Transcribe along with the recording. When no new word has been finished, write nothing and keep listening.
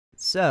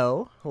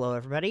So, hello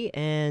everybody,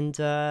 and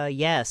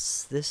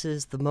yes, this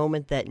is the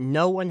moment that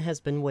no one has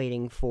been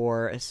waiting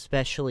for,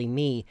 especially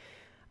me.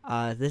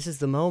 This is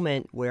the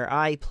moment where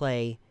I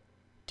play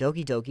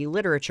Doki Doki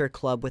Literature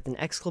Club with an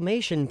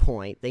exclamation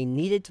point. They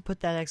needed to put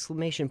that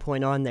exclamation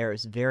point on there.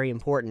 It's very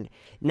important.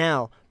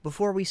 Now,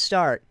 before we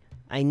start,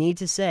 I need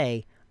to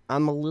say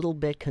I'm a little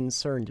bit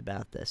concerned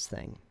about this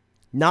thing.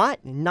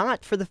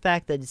 Not for the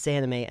fact that it's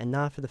anime, and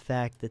not for the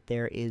fact that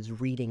there is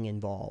reading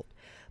involved,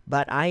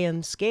 but I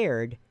am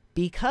scared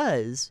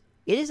because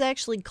it is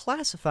actually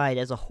classified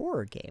as a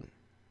horror game.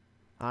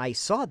 I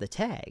saw the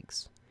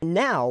tags.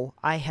 Now,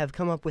 I have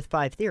come up with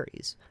 5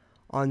 theories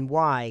on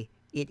why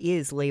it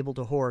is labeled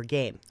a horror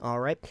game,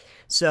 alright?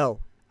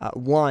 So,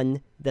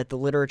 1, that the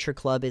Literature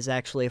Club is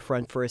actually a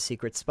front for a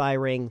secret spy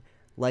ring,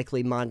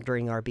 likely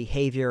monitoring our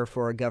behavior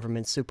for a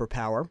government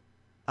superpower.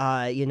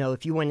 You know,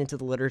 if you went into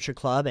the Literature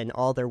Club and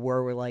all there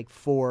were like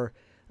 4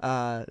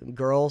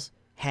 girls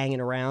hanging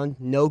around,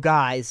 no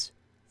guys,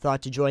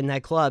 thought to join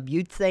that club,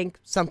 you'd think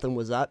something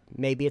was up.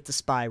 Maybe it's a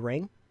spy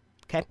ring.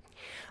 Okay.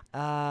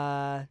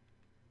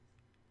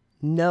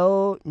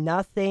 No,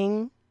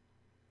 nothing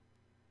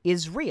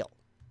is real.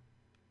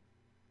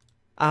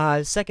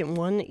 Second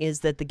one is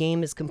that the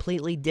game is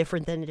completely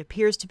different than it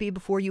appears to be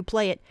before you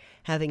play it,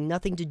 having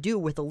nothing to do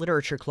with the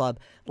Literature Club.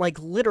 Like,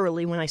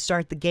 literally, when I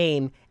start the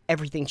game,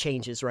 everything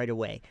changes right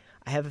away.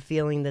 I have a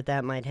feeling that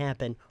that might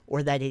happen,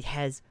 or that it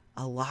has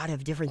a lot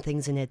of different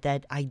things in it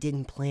that I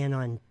didn't plan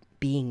on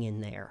being in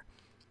there,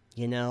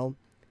 you know?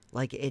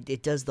 Like,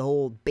 it does the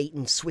whole bait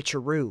and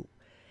switcheroo,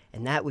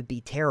 and that would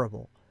be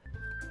terrible.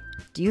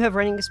 Do you have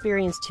running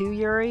experience too,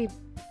 Yuri?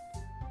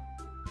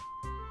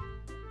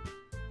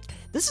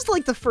 This is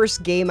like the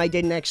first game I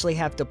didn't actually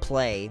have to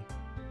play.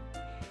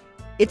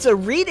 It's a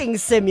reading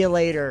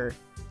simulator!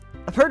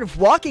 I've heard of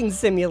walking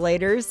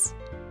simulators.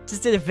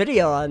 Just did a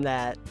video on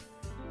that.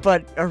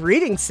 But a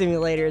reading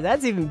simulator,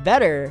 that's even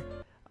better.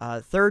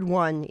 Third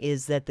one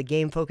is that the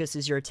game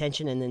focuses your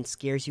attention and then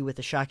scares you with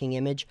a shocking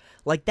image.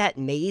 Like that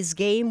maze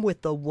game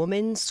with the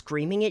woman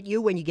screaming at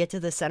you when you get to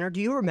the center.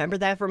 Do you remember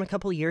that from a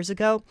couple years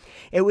ago?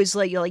 It was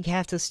like you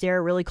have to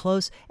stare really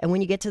close, and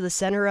when you get to the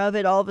center of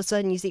it, all of a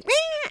sudden you see,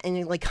 and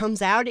it like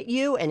comes out at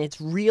you, and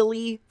it's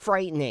really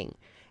frightening.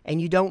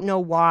 And you don't know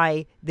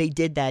why they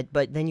did that,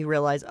 but then you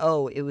realize,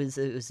 oh, it was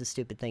a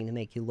stupid thing to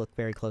make you look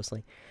very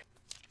closely.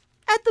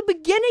 At the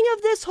beginning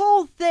of this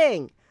whole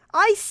thing,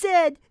 I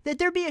said that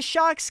there'd be a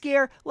shock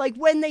scare, like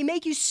when they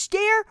make you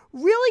stare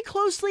really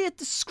closely at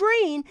the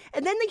screen,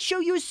 and then they show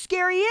you a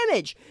scary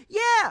image.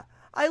 Yeah,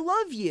 I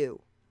love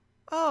you.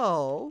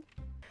 Oh.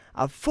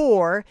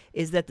 4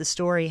 is that the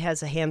story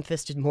has a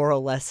ham-fisted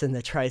moral lesson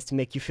that tries to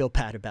make you feel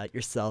bad about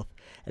yourself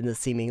and the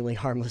seemingly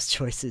harmless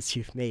choices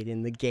you've made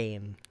in the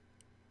game.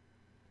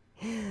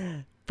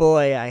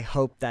 Boy, I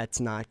hope that's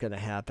not gonna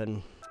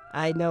happen.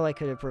 I know I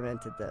could have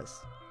prevented this.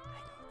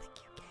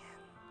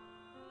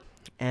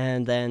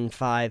 And then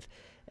 5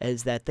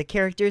 is that the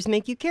characters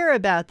make you care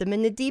about them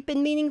in a deep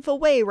and meaningful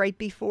way right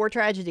before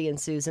tragedy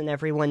ensues and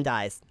everyone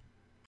dies.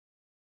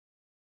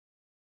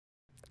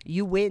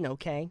 You win,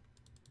 okay?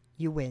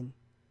 You win.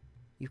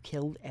 You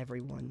killed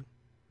everyone.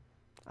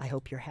 I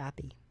hope you're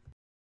happy.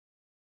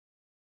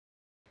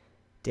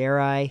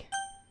 Dare I?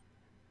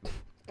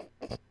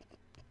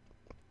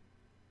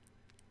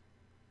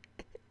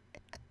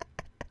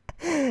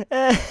 It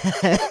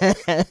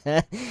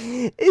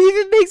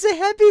even makes a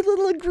happy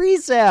little agree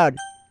sound.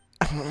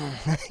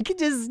 I could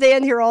just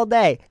stand here all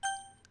day.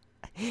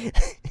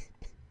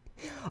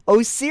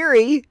 Oh,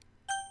 Siri.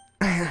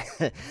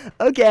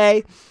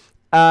 Okay.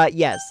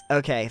 Yes.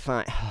 Okay,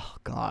 fine. Oh,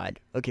 God.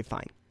 Okay,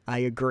 fine. I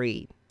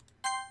agree.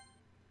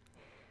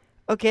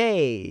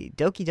 Okay,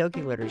 Doki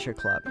Doki Literature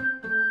Club.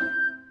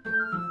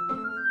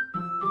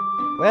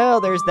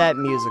 Well, there's that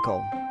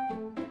musical.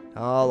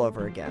 All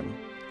over again.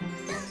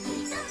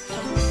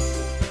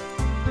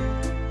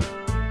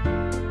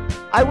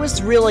 I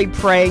was really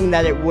praying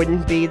that it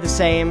wouldn't be the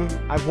same.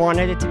 I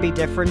wanted it to be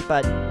different,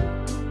 but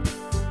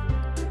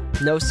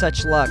no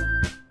such luck.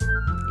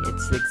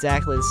 It's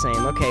exactly the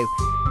same. Okay.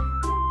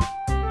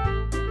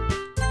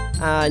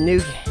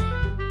 New...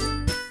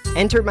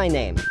 Enter my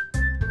name.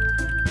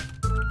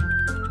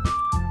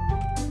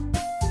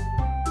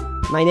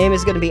 My name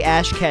is going to be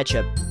Ash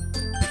Ketchup.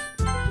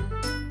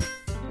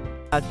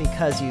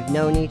 Because you've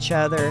known each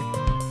other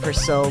for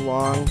so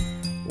long.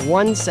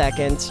 1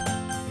 second.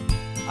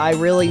 I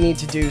really need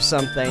to do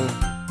something.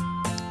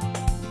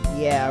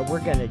 Yeah, we're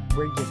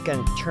just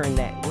gonna turn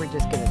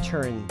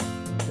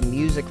the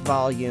music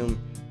volume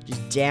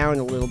just down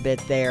a little bit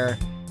there,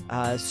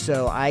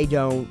 so I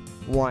don't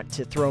want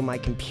to throw my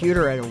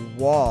computer at a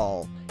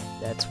wall.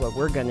 That's what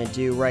we're gonna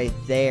do right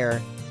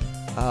there.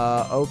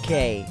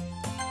 Okay.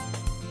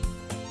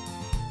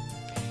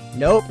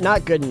 Nope,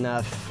 not good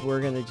enough.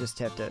 We're gonna just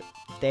have to...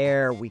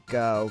 There we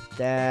go.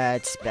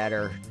 That's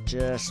better.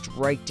 Just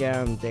right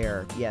down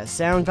there. Yeah,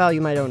 sound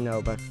volume I don't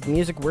know, but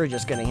music we're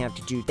just gonna have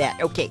to do that.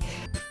 Okay.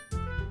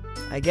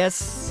 I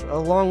guess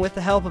along with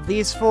the help of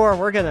these 4,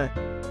 we're gonna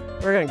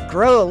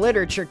grow a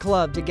literature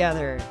club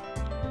together.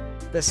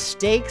 The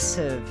stakes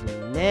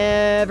have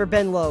never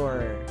been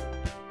lower.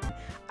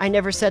 I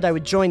never said I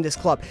would join this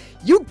club.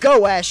 You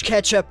go, Ash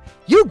Ketchup!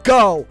 You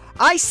go!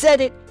 I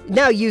said it,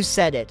 now you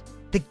said it.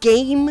 The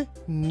game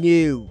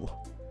knew.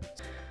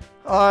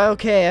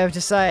 Okay, I've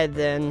decided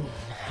then.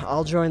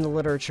 I'll join the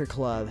literature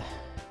club.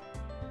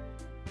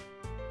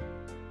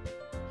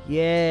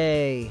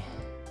 Yay.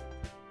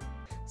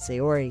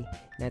 Sayori,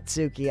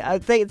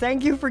 Natsuki,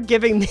 thank you for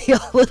giving me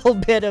a little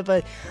bit of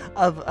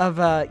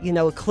a, you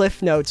know,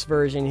 Cliff Notes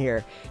version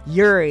here.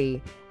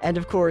 Yuri, and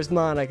of course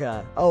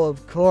Monica. Oh,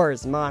 of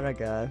course,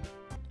 Monica.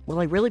 Will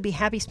I really be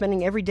happy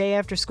spending every day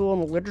after school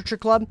in the literature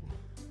club?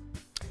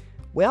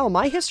 Well,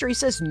 my history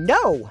says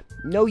no.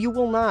 No, you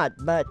will not,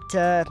 but,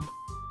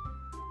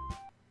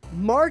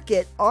 mark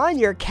it on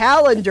your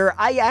calendar.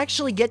 I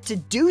actually get to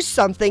do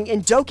something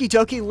in Doki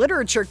Doki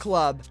Literature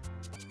Club.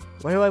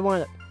 What do I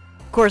want?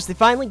 Of course, they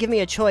finally give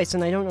me a choice,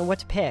 and I don't know what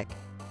to pick.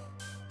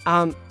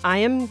 I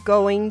am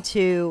going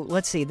to...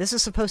 Let's see, this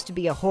is supposed to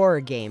be a horror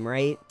game,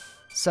 right?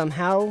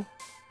 Somehow?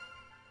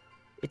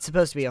 It's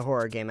supposed to be a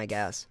horror game, I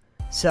guess.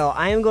 So,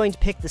 I am going to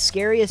pick the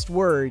scariest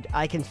word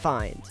I can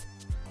find.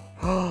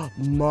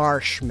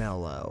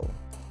 Marshmallow.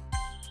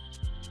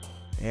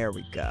 There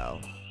we go.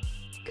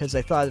 Because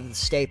I thought of the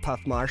Stay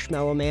Puft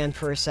Marshmallow Man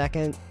for a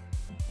second.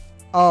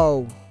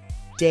 Oh,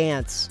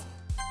 dance.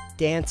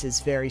 Dance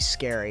is very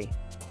scary.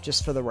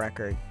 Just for the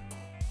record.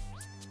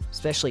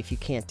 Especially if you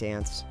can't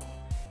dance.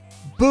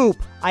 Boop!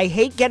 I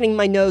hate getting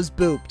my nose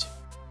booped.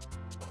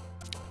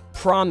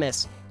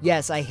 Promise.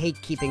 Yes, I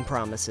hate keeping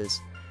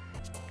promises.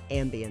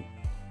 Ambient.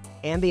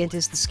 Ambient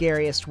is the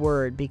scariest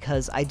word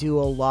because I do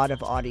a lot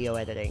of audio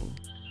editing.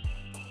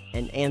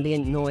 And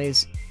ambient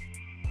noise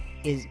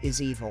is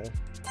evil.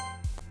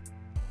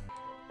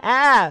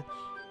 Ah!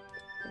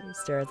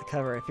 Stare at the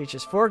cover. It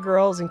features 4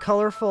 girls in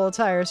colorful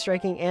attire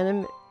striking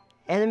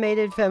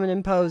animated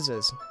feminine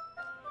poses.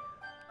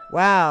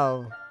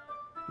 Wow.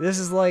 This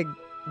is like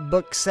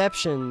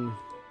Bookception.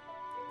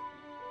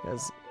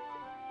 Because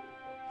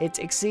it's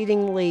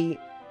exceedingly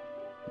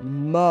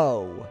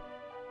mo.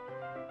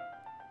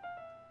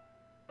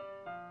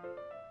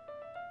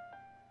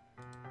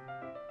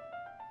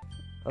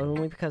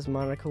 Only because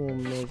Monica will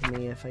make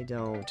me if I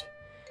don't.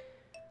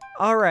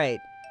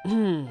 Alright.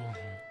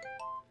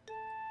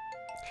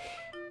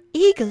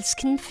 Eagles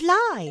can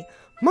fly.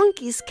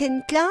 Monkeys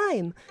can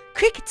climb.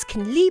 Crickets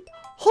can leap.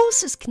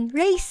 Horses can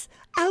race.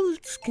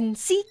 Owls can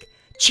seek.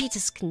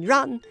 Cheetahs can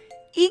run.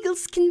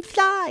 Eagles can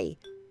fly.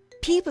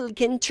 People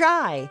can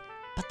try.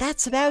 But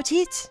that's about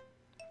it.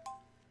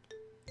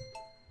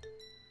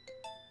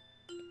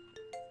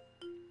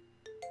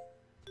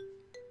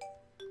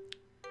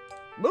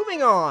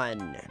 Moving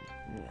on.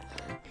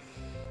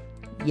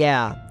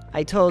 Yeah,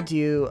 I told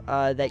you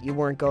that you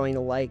weren't going to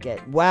like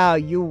it. Wow,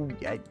 you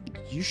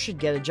should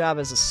get a job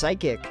as a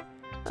psychic.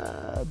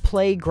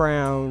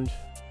 Playground.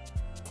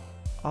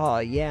 Oh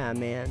yeah,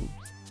 man.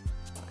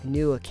 I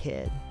knew a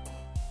kid.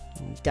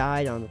 He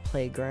died on the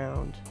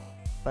playground,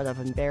 but of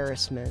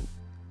embarrassment.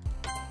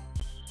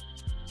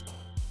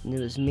 And it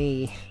was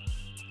me.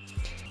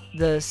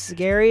 The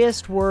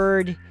scariest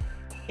word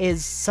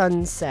is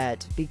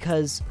sunset,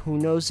 because who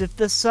knows if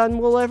the sun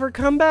will ever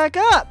come back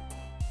up?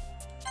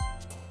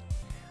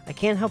 I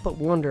can't help but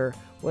wonder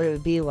what it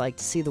would be like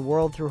to see the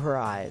world through her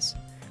eyes.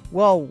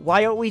 Well,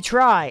 why don't we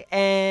try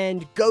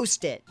and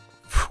ghost it?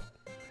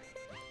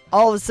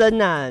 All of a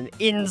sudden I'm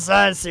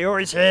inside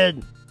Sayori's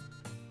head.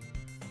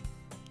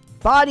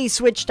 Body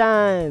switch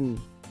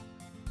time.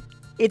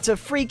 It's a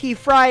Freaky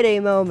Friday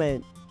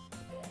moment.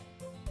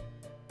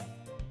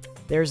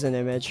 There's an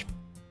image.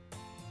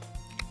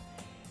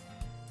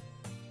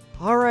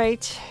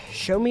 Alright,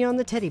 show me on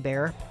the teddy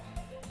bear.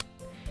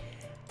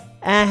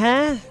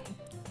 Uh-huh.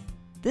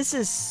 This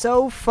is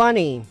so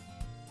funny.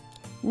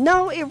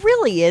 No, it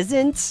really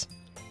isn't.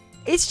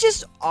 It's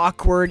just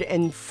awkward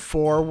and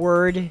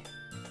forward.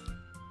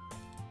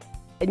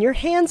 And your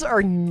hands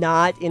are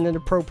not in an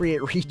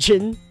appropriate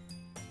region.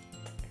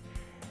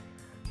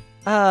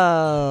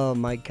 Oh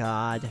my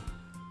god.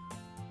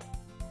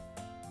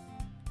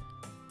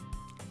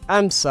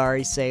 I'm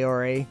sorry,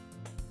 Sayori.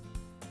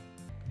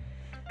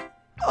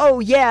 Oh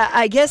yeah,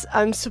 I guess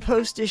I'm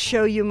supposed to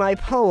show you my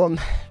poem.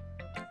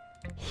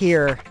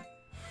 Here.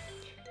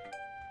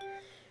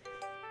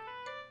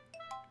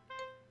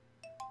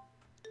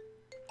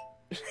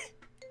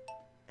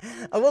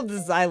 I love the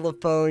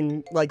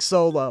xylophone, like,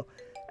 solo.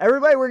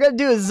 Everybody, we're gonna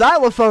do a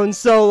xylophone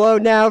solo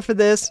now for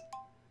this.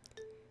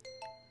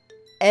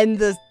 And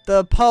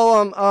the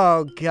poem,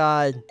 oh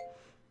god,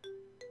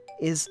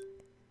 is...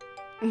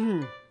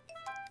 I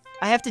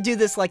have to do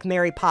this like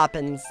Mary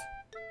Poppins.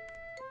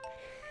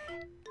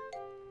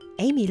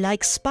 Amy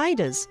likes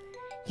spiders.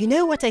 You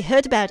know what I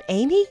heard about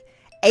Amy?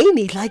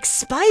 Amy likes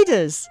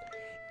spiders.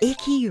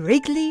 Icky,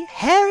 wriggly,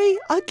 hairy,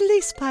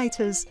 ugly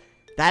spiders.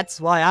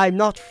 That's why I'm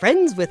not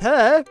friends with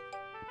her.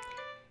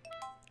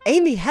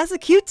 Amy has a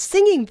cute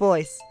singing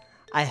voice.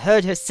 I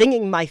heard her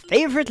singing my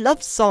favorite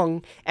love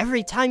song.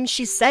 Every time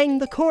she sang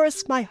the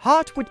chorus, my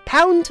heart would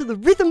pound to the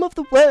rhythm of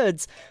the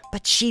words.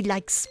 But she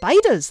likes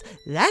spiders.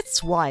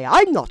 That's why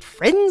I'm not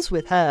friends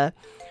with her.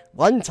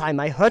 One time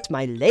I hurt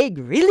my leg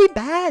really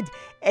bad.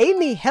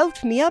 Amy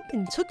helped me up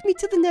and took me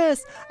to the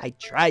nurse. I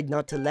tried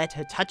not to let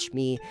her touch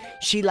me.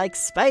 She likes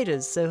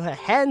spiders, so her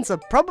hands are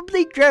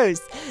probably gross.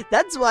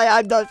 That's why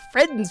I'm not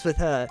friends with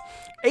her.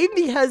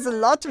 Amy has a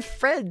lot of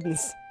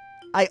friends.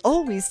 I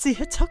always see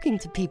her talking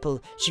to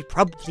people. She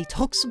probably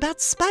talks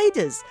about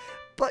spiders.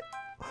 But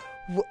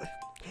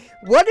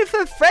what if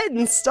her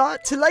friends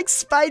start to like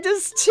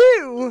spiders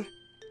too?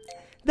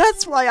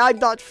 That's why I'm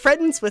not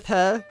friends with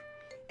her.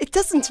 It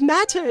doesn't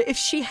matter if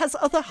she has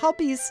other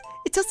hobbies.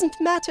 It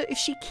doesn't matter if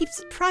she keeps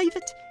it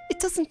private. It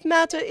doesn't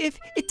matter if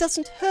it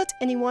doesn't hurt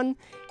anyone.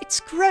 It's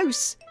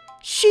gross.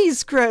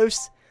 She's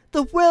gross.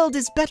 The world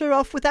is better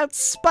off without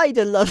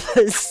spider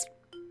lovers.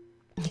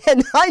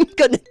 And I'm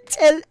gonna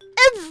tell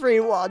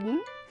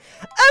everyone.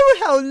 Oh,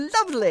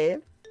 how lovely.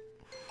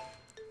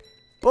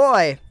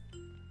 Boy.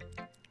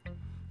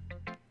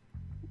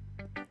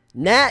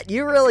 Nat,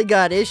 you really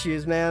got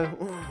issues, man.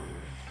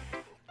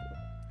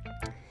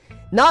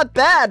 Not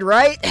bad,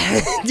 right?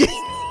 It's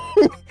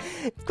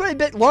quite a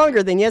bit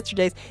longer than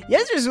yesterday's.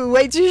 Yesterday's was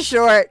way too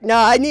short. No,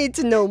 I need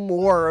to know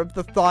more of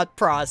the thought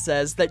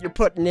process that you're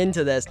putting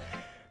into this.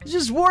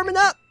 Just warming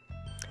up.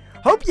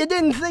 Hope you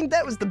didn't think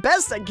that was the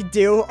best I could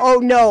do. Oh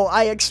no,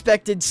 I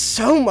expected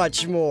so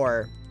much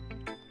more.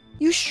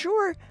 You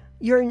sure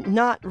you're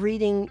not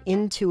reading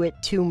into it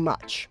too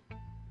much?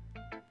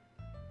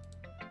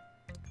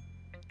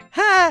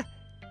 Ha!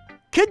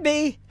 Could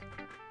be.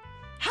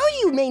 How do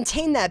you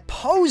maintain that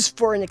pose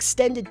for an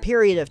extended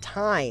period of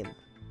time?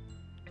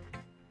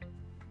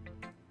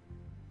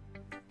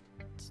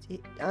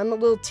 I'm a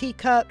little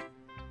teacup.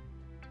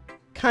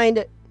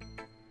 Kinda.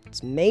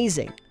 It's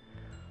amazing.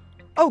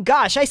 Oh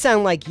gosh, I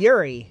sound like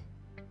Yuri.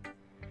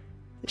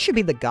 This should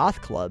be the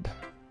Goth Club.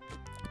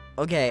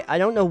 Okay, I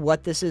don't know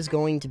what this is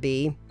going to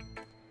be,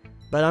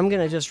 but I'm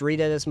gonna just read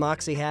it as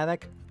Moxie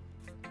Havoc.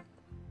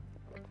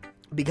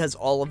 Because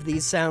all of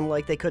these sound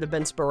like they could have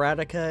been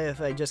Sporadica if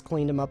I just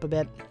cleaned them up a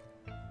bit.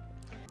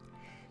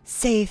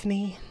 Save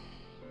me.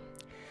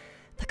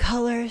 The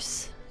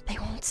colors, they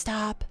won't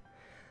stop.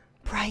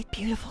 Bright,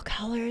 beautiful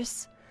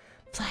colors.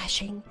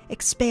 Flashing,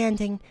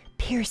 expanding,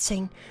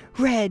 piercing,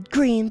 red,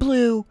 green,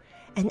 blue.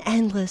 An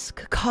endless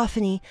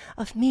cacophony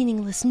of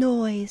meaningless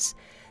noise.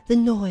 The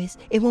noise,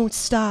 it won't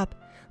stop.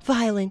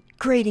 Violent,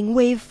 grating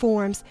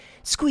waveforms.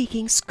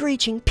 Squeaking,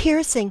 screeching,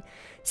 piercing.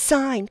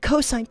 Sine,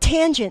 cosine,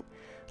 tangent.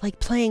 Like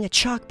playing a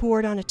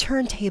chalkboard on a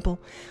turntable.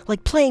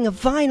 Like playing a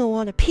vinyl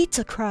on a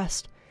pizza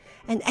crust.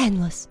 An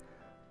endless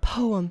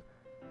poem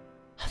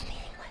of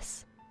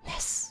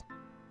meaninglessness.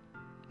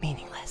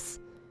 Meaningless.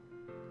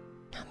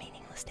 Not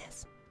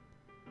meaninglessness.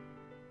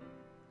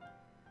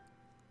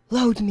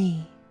 Load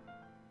me.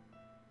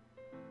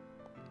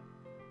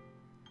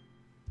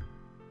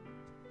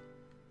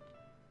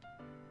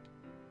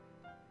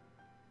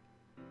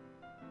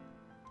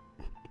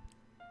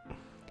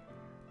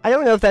 I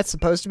don't know if that's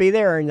supposed to be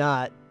there or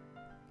not.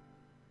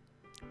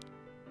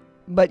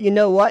 But you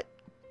know what?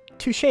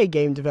 Touché,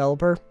 game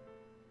developer.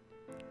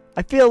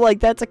 I feel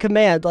like that's a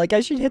command. Like, I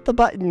should hit the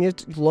button.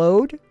 It's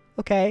load?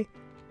 Okay.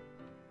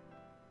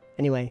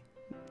 Anyway.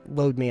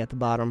 Load me at the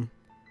bottom.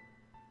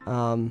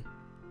 Oh,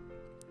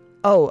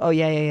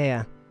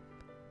 yeah.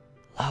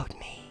 Load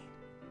me.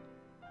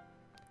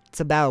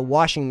 It's about a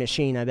washing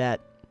machine, I bet.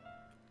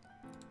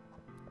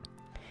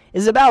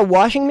 Is it about a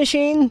washing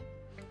machine?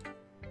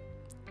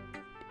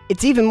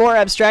 It's even more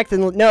abstract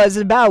than... No, is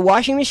it about a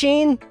washing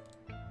machine?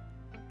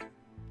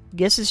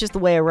 Guess it's just the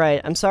way I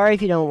write. I'm sorry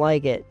if you don't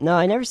like it. No,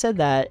 I never said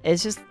that.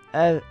 It's just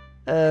a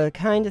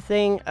kind of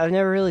thing I've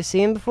never really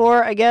seen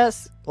before, I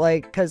guess.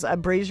 Like, because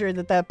I'm pretty sure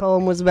that that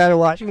poem was about a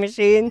washing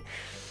machine.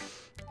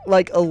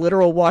 Like, a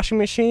literal washing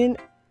machine.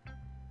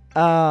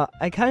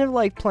 I kind of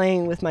like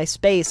playing with my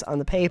space on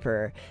the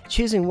paper.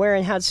 Choosing where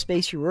and how to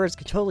space your words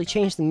can totally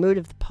change the mood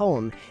of the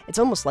poem. It's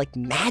almost like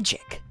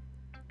magic.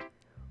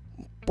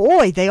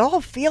 Boy, they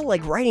all feel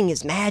like writing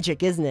is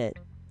magic, isn't it?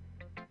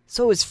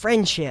 So is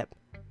friendship.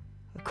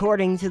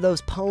 According to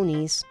those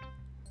ponies.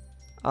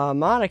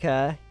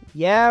 Monica,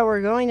 yeah,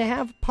 we're going to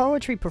have a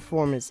poetry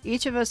performance.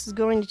 Each of us is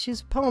going to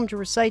choose a poem to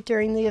recite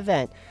during the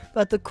event.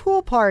 But the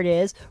cool part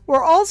is,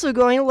 we're also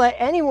going to let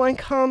anyone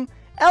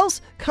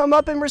else come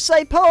up and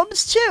recite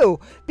poems too.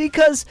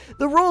 Because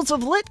the rules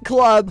of Lit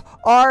Club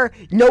are,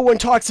 no one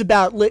talks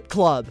about Lit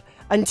Club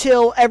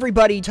until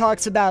everybody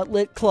talks about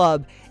Lit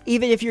Club,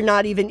 even if you're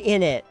not even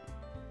in it.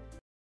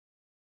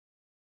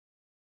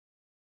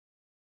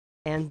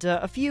 And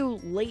a few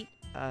late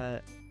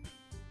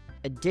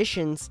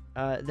additions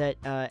that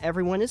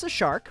everyone is a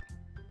shark,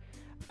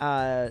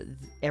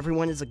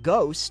 everyone is a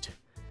ghost,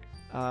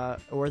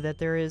 or that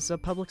there is a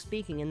public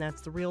speaking, and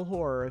that's the real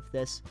horror of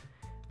this,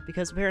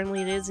 because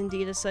apparently it is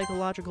indeed a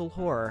psychological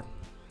horror.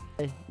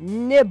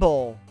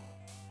 Nibble.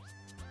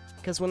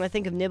 Because when I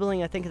think of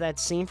nibbling, I think of that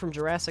scene from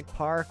Jurassic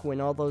Park when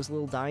all those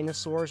little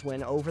dinosaurs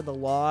went over the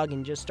log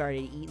and just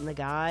started eating the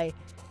guy.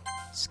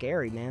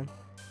 Scary, man.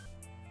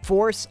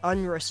 Force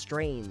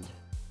unrestrained.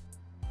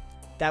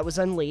 That was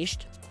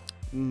unleashed.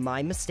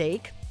 My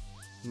mistake.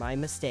 My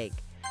mistake.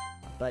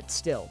 But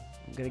still,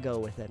 I'm gonna go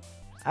with it.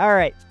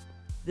 Alright.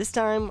 This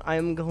time,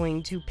 I'm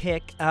going to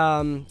pick,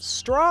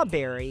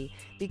 strawberry,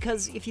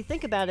 because if you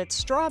think about it,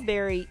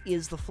 strawberry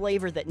is the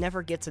flavor that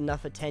never gets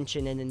enough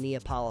attention in a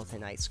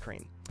Neapolitan ice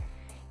cream.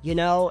 You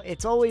know,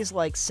 it's always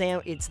like,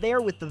 it's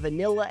there with the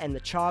vanilla and the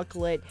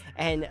chocolate,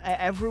 and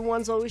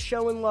everyone's always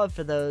showing love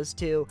for those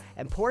two,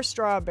 and poor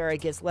strawberry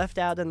gets left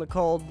out in the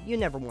cold. You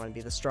never want to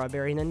be the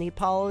strawberry in a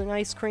Neapolitan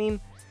ice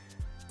cream.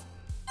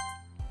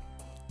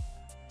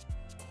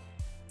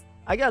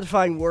 I gotta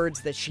find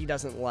words that she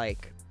doesn't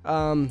like.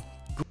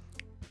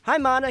 Hi,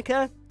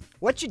 Monica.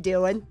 What you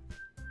doing?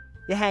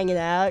 You hanging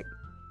out?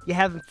 You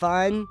having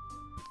fun?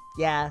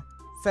 Yeah,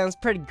 sounds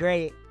pretty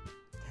great.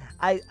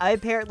 I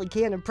apparently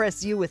can't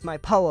impress you with my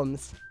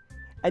poems,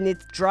 and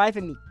it's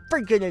driving me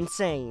freaking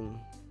insane.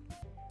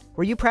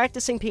 Were you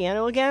practicing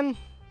piano again?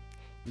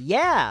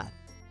 Yeah.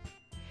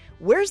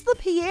 Where's the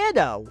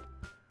piano?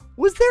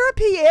 Was there a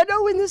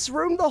piano in this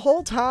room the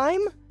whole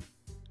time?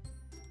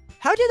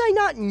 How did I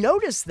not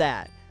notice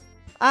that?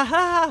 Ah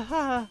ha ha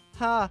ha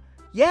ha.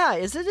 Yeah,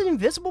 is it an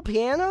invisible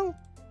piano?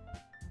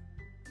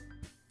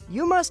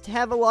 You must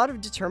have a lot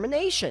of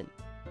determination.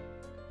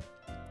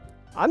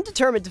 I'm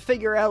determined to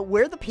figure out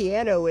where the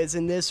piano is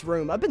in this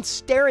room. I've been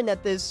staring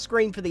at this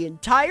screen for the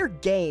entire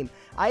game.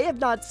 I have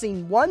not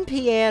seen one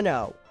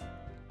piano.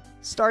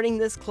 Starting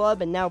this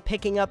club and now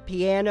picking up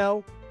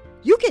piano.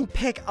 You can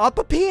pick up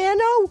a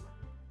piano?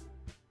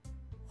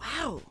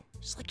 Wow,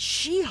 it's like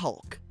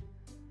She-Hulk.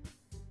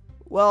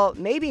 Well,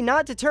 maybe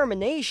not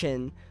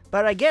determination,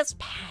 but I guess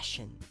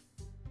passion.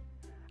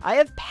 I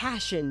have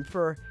passion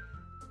for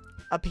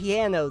a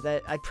piano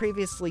that I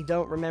previously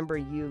don't remember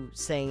you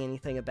saying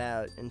anything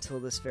about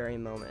until this very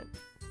moment.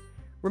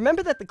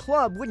 Remember that the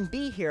club wouldn't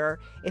be here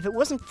if it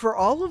wasn't for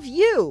all of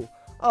you!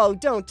 Oh,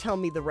 don't tell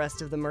me the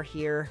rest of them are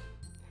here.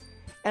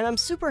 And I'm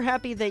super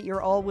happy that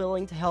you're all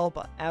willing to help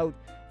out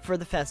for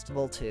the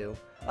festival, too.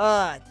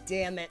 Ah,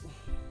 damn it.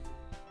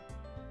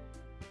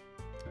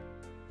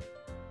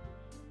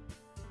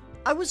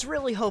 I was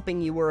really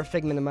hoping you were a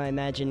figment of my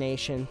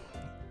imagination.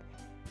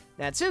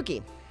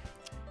 Natsuki.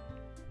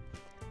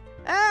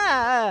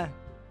 Ah!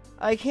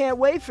 I can't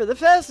wait for the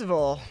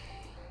festival.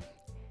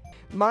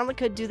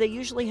 Monica, do they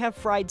usually have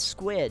fried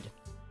squid?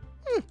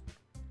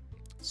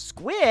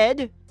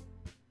 Squid?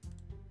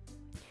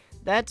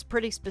 That's a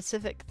pretty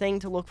specific thing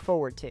to look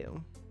forward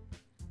to.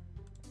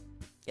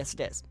 Yes, it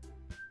is.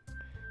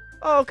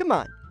 Oh, come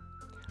on.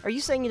 Are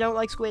you saying you don't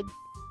like squid?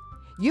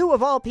 You,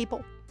 of all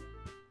people.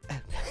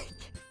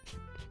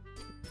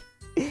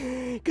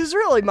 Because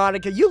really,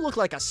 Monica, you look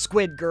like a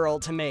squid girl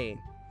to me.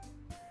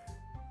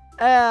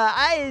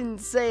 I didn't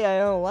say I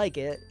don't like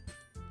it.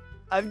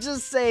 I'm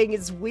just saying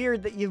it's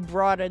weird that you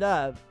brought it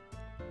up.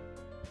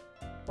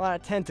 A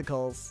lot of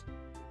tentacles.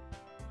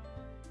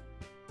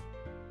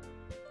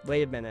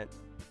 Wait a minute.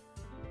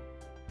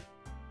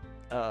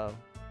 Uh-oh.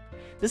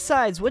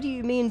 Besides, what do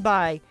you mean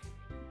by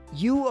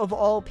you of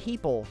all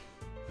people?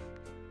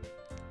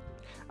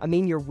 I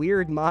mean, you're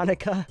weird,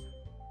 Monica.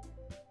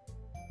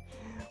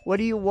 What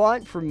do you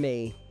want from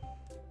me?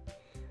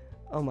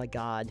 Oh my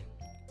god.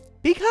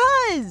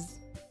 Because!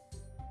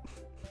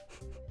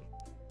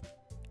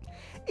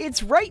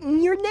 It's right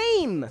in your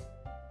name!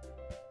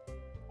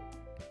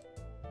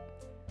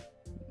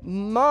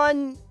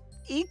 Monica!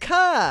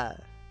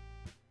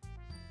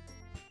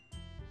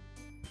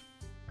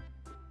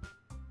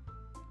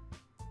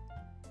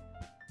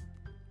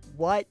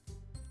 What?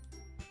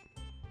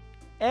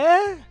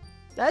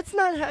 That's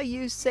not how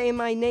you say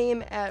my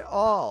name at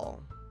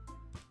all.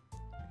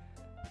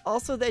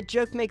 Also, that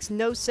joke makes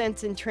no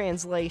sense in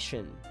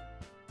translation.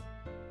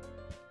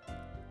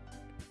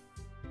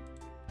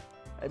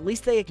 At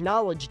least they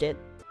acknowledged it.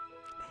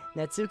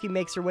 Natsuki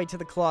makes her way to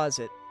the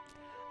closet.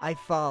 I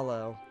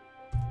follow.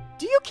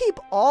 Do you keep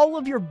all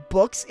of your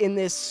books in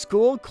this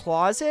school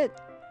closet?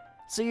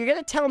 So you're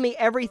gonna tell me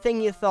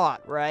everything you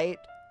thought, right?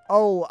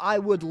 Oh, I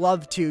would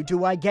love to.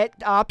 Do I get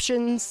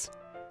options?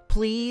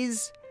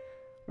 Please?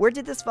 Where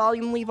did this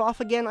volume leave off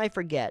again? I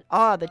forget.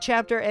 Ah, the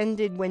chapter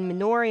ended when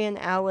Minori and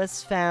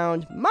Alice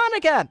found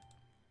Monica!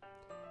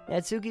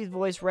 Natsuki's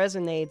voice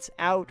resonates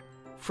out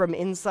from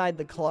inside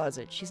the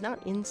closet. She's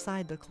not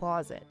inside the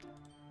closet.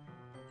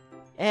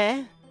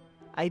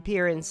 I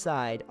peer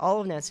inside.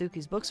 All of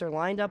Natsuki's books are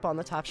lined up on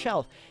the top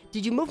shelf.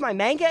 Did you move my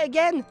manga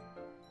again?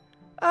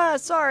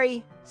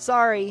 Sorry.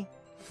 Sorry.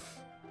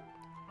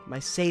 My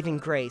saving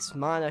grace,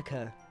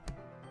 Monica.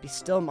 Be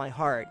still my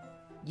heart.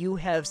 You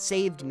have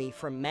saved me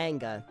from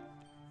manga.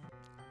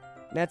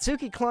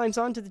 Natsuki climbs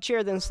onto the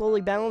chair, then slowly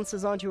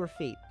balances onto her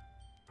feet.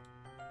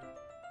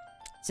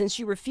 Since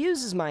she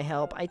refuses my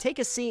help, I take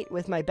a seat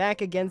with my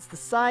back against the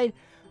side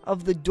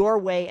of the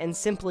doorway and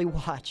simply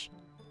watch.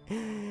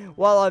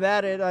 While I'm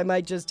at it, I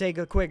might just take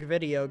a quick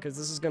video, because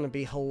this is going to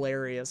be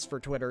hilarious for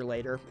Twitter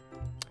later.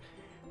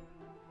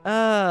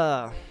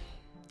 Aha!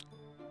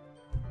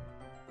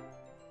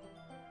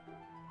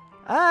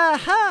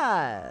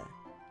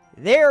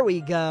 There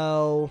we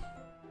go.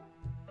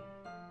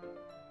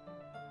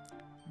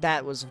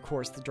 That was, of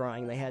course, the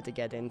drawing they had to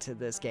get into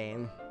this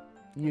game.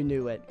 You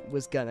knew it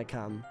was gonna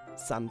come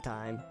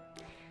sometime.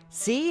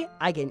 See?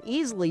 I can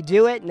easily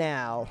do it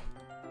now.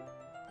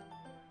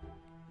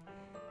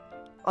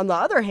 On the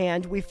other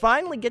hand, we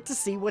finally get to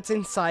see what's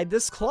inside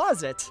this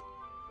closet.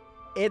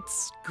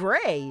 It's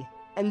gray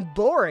and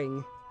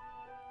boring.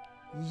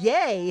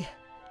 Yay!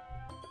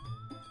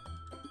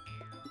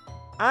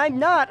 I'm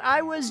not.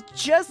 I was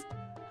just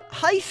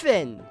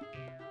hyphen.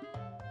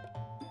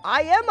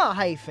 I am a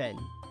hyphen.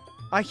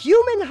 A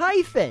human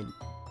hyphen.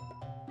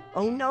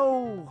 Oh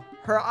no.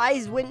 Her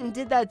eyes went and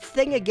did that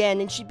thing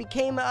again and she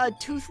became a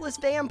toothless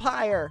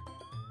vampire.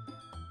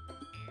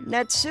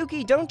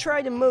 Natsuki, don't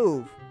try to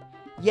move.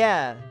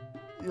 Yeah,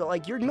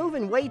 like you're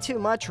moving way too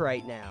much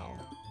right now.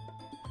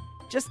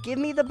 Just give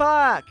me the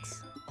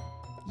box.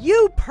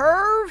 You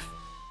perv!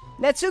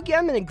 Natsuki,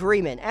 I'm in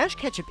agreement. Ash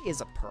Ketchup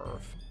is a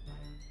perv.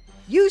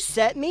 You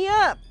set me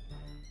up!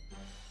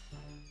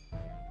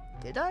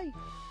 Did I?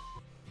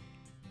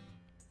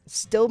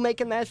 Still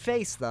making that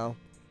face, though.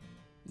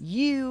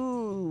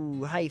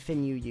 You,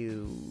 hyphen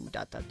you,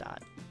 dot, dot,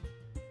 dot.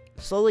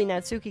 Slowly,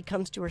 Natsuki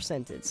comes to her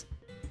sentence.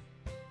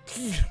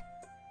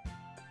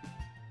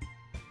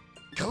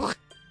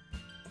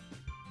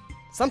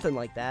 Something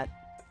like that.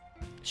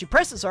 She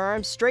presses her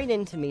arms straight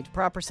into me to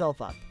prop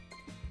herself up.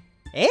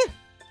 Eh?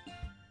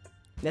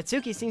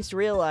 Natsuki seems to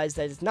realize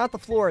that it's not the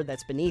floor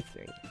that's beneath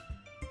me.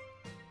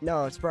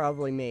 No, it's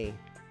probably me.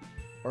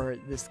 Or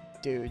this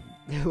dude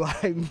who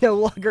I'm no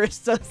longer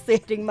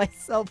associating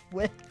myself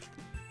with.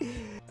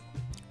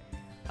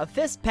 A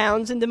fist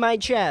pounds into my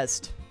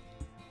chest.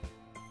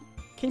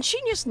 Can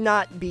she just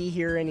not be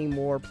here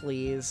anymore,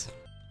 please?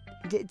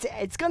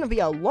 It's gonna be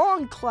a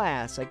long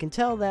class, I can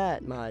tell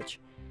that much.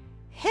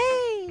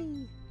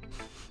 Hey!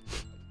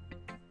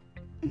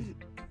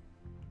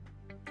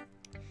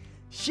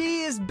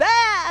 She is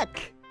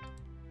back!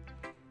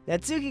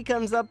 Natsuki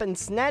comes up and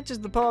snatches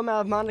the poem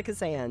out of Monika's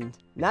hand.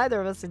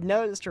 Neither of us had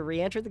noticed her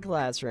re-enter the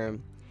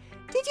classroom.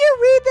 Did you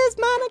read this,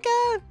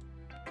 Monika?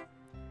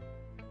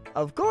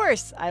 Of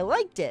course, I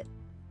liked it.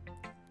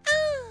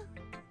 Ah.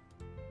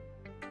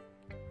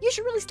 You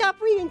should really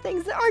stop reading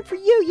things that aren't for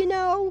you, you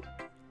know.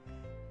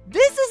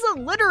 This is a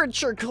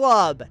literature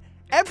club.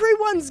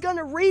 Everyone's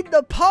gonna read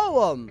the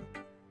poem.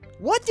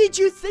 What did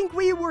you think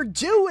we were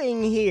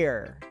doing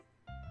here?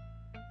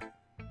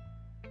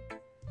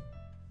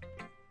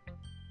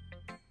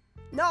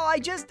 No, I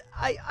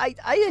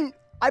didn't,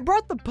 I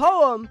brought the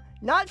poem,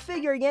 not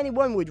figuring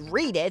anyone would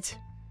read it.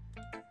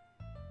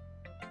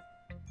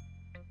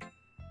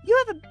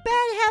 You have a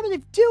bad habit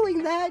of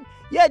doing that.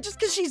 Yeah, just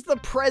because she's the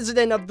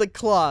president of the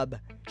club.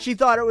 She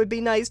thought it would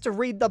be nice to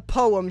read the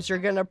poems you're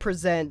gonna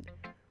present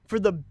for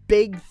the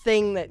big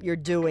thing that you're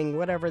doing,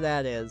 whatever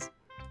that is.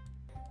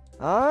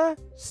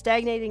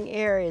 Stagnating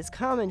air is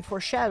common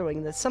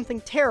foreshadowing that something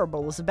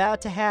terrible is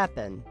about to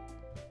happen.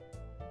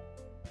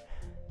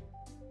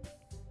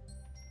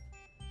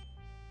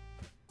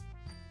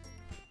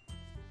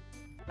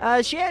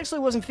 She actually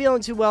wasn't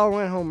feeling too well and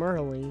went home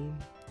early.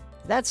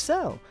 That's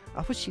so.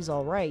 I wish she's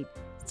alright.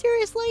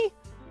 Seriously?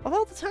 Of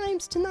all the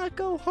times to not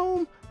go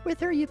home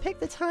with her, you pick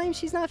the time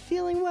she's not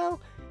feeling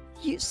well?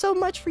 So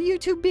much for you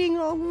two being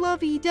all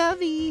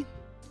lovey-dovey.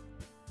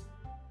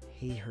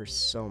 Hate her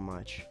so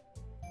much.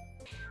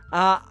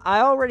 I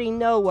already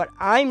know what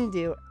I'm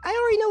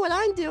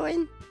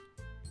doing.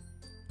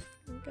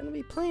 I'm gonna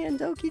be playing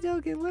Doki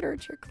Doki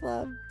Literature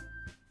Club.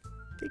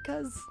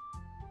 Because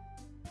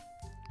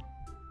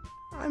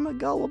I'm a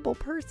gullible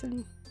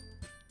person.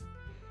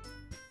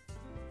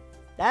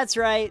 That's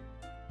right.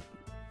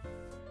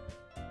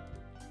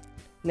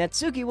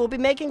 Natsuki will be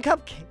making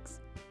cupcakes.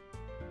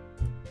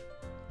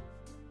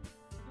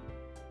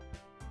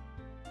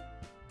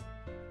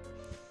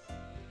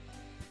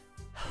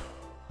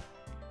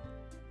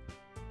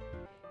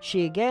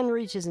 She again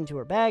reaches into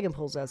her bag and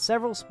pulls out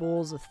several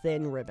spools of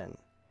thin ribbon.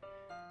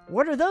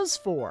 What are those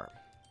for?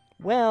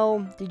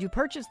 Well, did you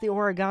purchase the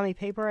origami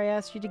paper I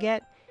asked you to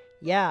get?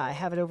 Yeah, I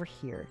have it over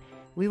here.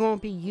 We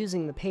won't be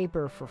using the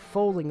paper for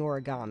folding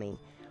origami.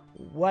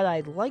 What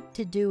I'd like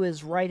to do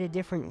is write a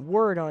different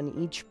word on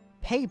each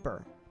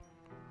paper.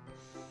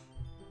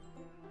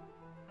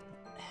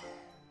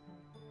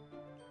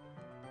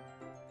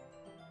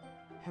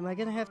 Am I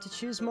gonna have to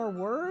choose more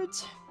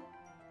words?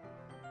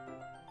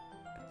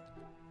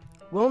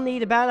 We'll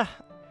need about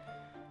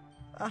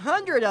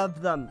 100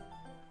 of them.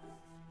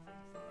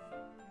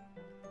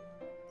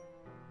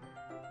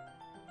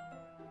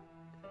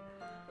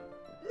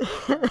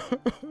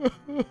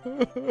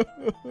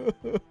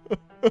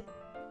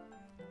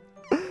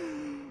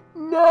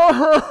 No!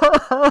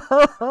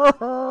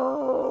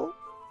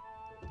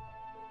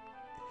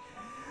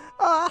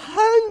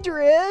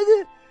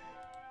 100?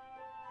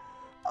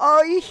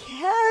 Oh,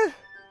 yeah.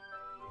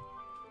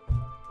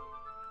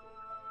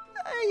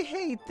 I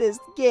hate this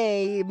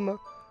game.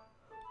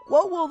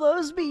 What will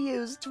those be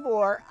used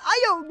for?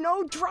 I don't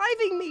know,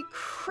 driving me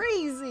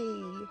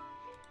crazy.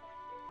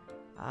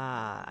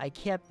 I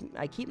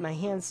keep my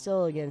hand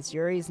still against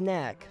Yuri's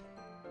neck.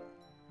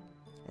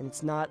 And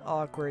it's not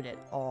awkward at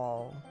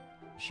all.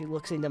 She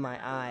looks into my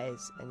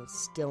eyes, and it's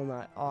still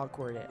not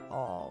awkward at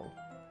all.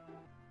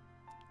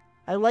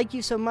 I like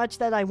you so much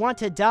that I want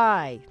to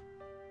die.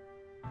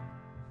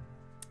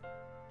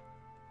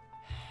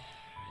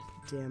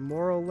 Damn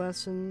moral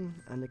lesson,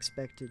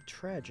 unexpected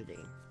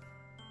tragedy.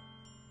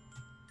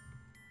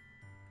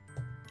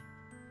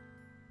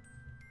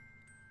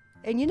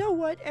 And you know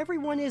what?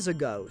 Everyone is a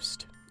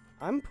ghost.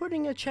 I'm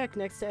putting a check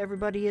next to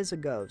everybody is a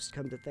ghost,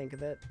 come to think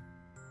of it.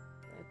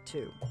 That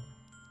too.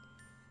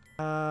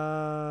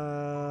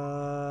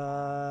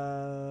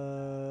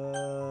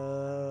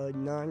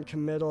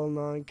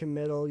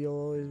 Non-committal, you'll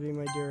always be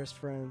my dearest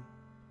friend.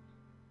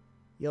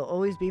 You'll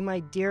always be my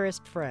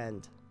dearest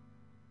friend.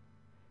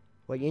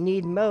 What you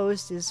need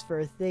most is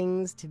for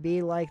things to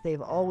be like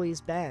they've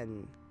always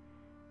been.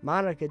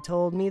 Monica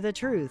told me the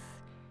truth.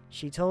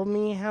 She told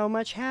me how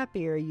much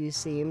happier you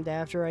seemed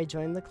after I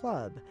joined the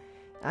club.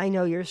 I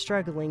know you're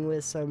struggling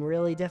with some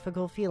really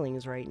difficult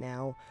feelings right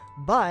now,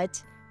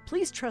 but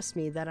please trust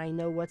me that I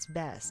know what's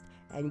best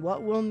and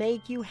what will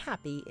make you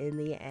happy in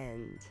the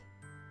end.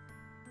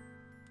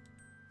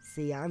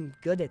 See, I'm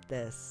good at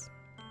this.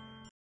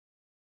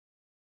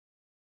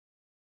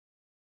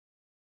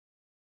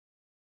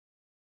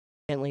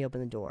 Gently open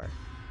the door.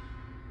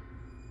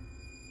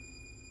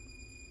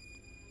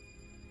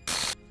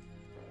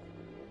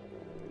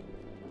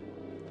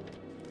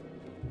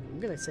 I'm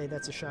gonna say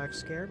that's a shock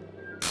scare.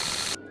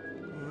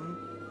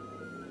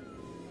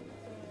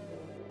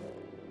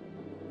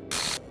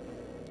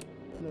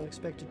 No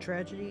expected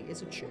tragedy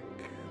is a chick.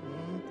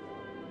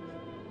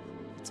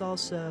 It's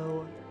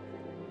also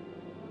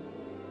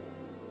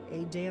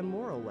a damn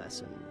moral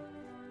lesson.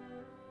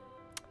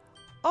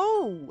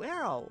 Oh,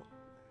 wow!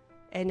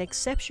 An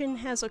exception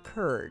has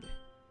occurred.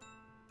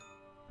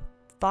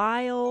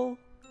 File,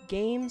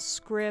 game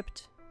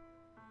script,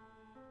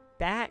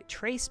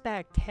 trace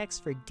back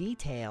text for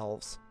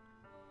details.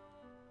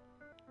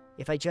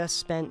 If I just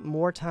spent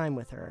more time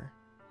with her,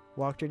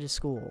 walked her to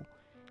school,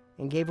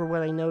 and gave her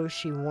what I know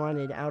she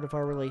wanted out of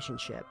our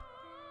relationship,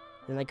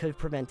 then I could have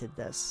prevented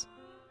this.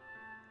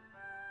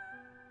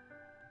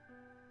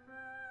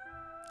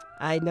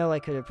 I know I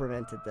could have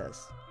prevented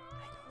this.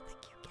 I don't think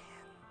you can.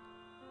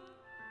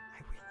 I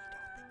really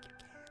don't think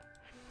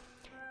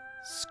you can.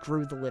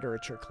 Screw the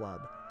literature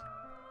club.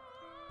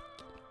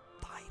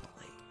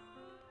 Finally.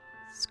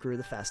 Screw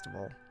the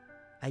festival.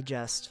 I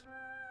just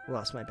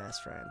lost my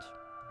best friend.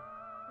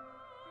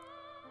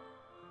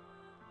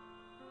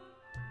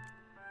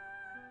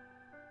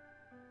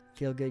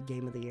 Feel good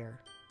game of the year.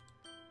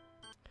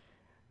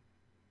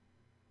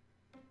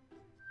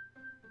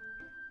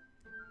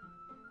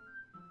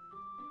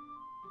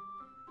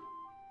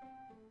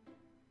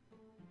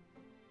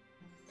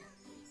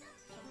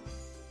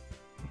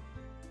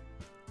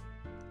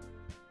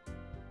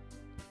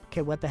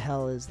 Okay, what the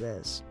hell is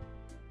this?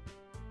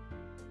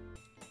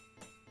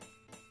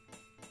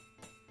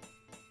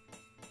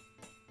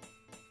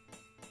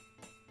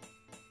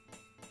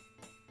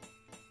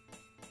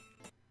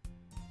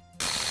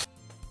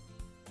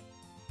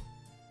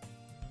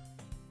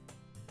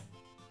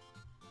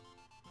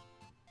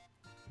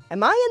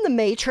 Am I in the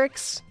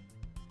Matrix?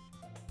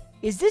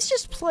 Is this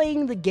just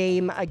playing the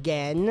game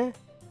again?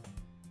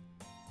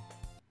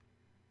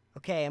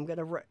 Okay, I'm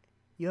gonna...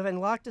 You have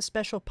unlocked a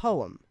special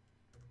poem.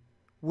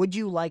 Would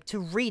you like to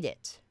read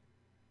it?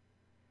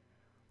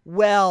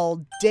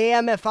 Well,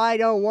 damn if I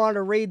don't want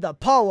to read the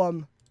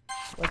poem.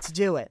 Let's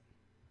do it.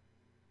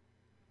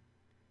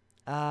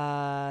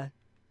 No,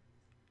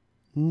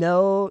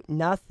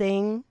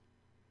 nothing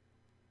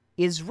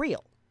is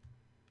real.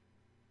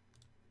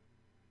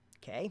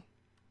 Okay.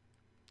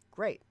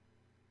 Great.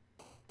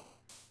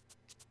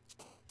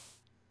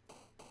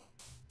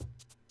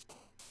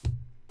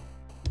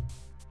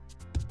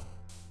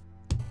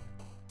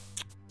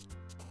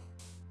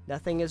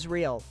 Nothing is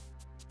real.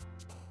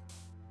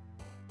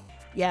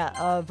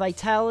 Yeah,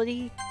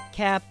 vitality,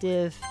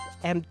 captive,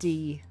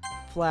 empty,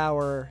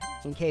 flower,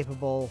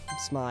 incapable,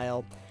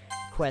 smile,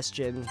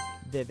 question,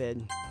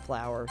 vivid,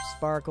 flower,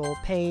 sparkle,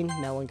 pain,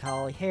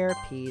 melancholy, hair,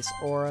 peace,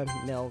 aura,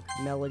 milk,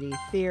 melody,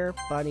 fear,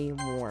 bunny,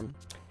 warm.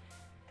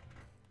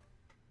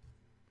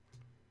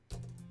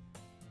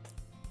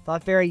 I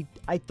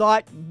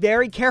thought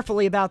very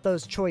carefully about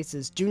those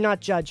choices. Do not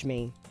judge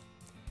me.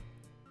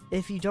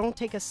 If you don't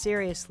take us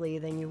seriously,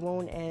 then you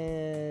won't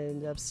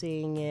end up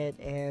seeing it,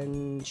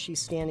 and she's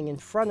standing in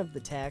front of the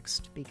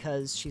text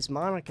because she's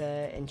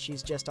Monica and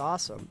she's just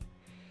awesome.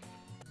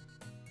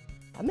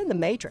 I'm in the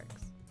Matrix.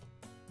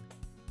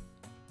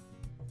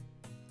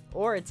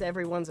 Or it's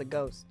everyone's a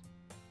ghost.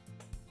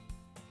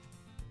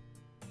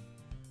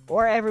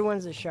 Or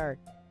everyone's a shark.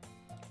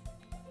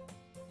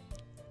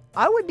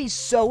 I would be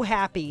so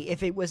happy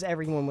if it was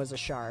everyone was a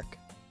shark.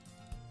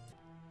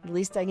 The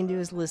least I can do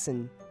is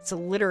listen. It's a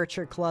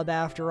literature club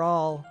after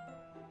all.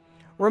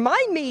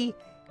 Remind me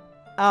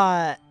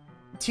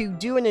to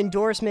do an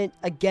endorsement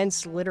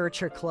against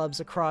literature clubs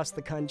across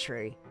the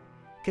country.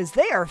 Because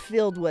they are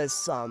filled with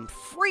some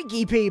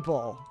freaky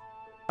people.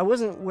 I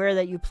wasn't aware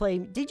that you play...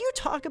 Did you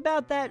talk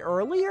about that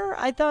earlier?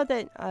 I thought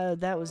that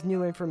that was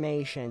new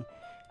information.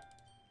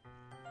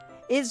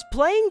 Is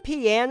playing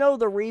piano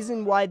the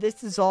reason why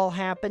this is all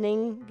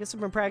happening? I guess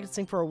I've been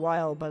practicing for a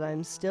while, but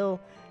I'm still...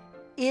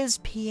 Is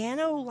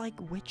piano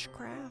like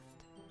witchcraft?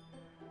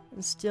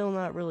 I'm still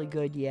not really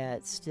good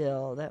yet,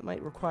 still. That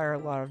might require a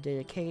lot of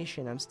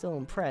dedication. I'm still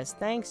impressed.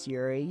 Thanks,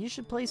 Yuri. You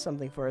should play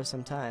something for us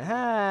sometime.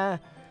 Ha!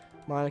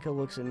 Monica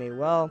looks at me.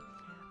 Well,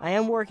 I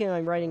am working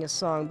on writing a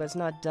song, but it's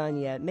not done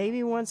yet.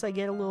 Maybe once I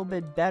get a little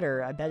bit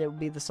better, I bet it will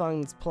be the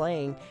song that's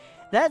playing.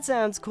 That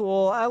sounds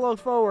cool. I look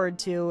forward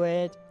to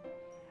it.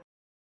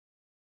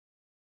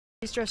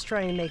 He's just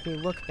trying to make me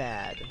look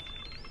bad.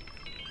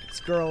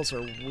 These girls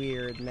are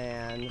weird,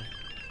 man.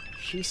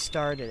 She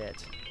started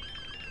it.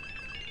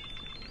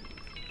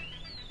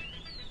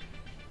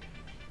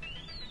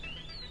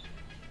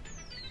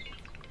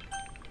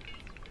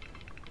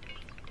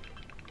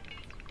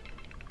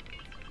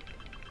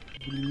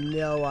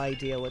 No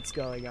idea what's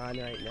going on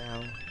right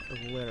now.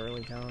 I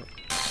literally don't.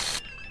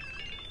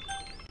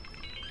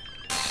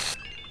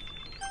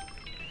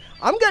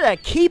 I'm gonna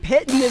keep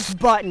hitting this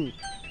button.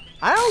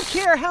 I don't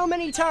care how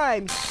many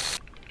times.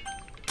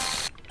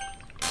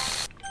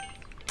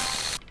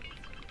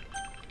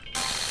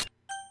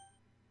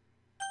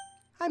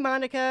 Hi,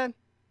 Monica.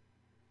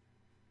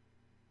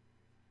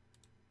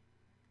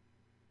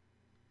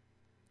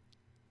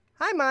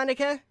 Hi,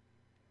 Monica.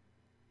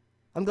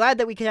 I'm glad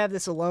that we can have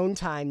this alone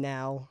time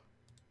now.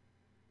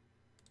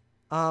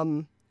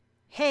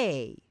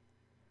 Hey.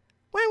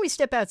 Why don't we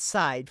step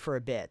outside for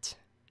a bit?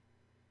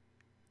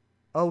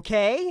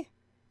 Okay?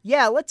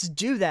 Yeah, let's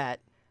do that.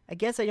 I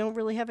guess I don't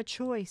really have a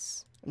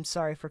choice. I'm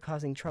sorry for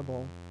causing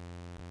trouble.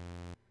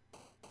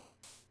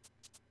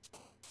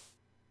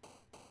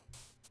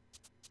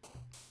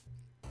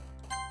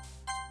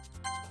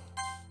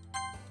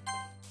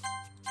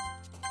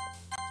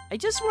 I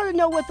just want to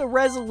know what the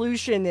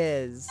resolution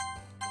is.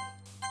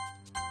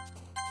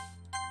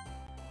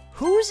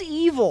 Who's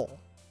evil?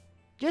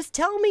 Just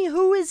tell me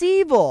who is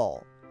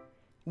evil.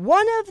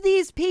 One of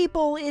these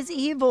people is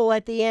evil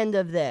at the end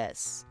of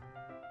this.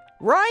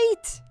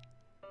 Right?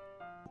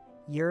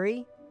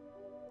 Yuri?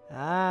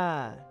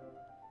 Ah.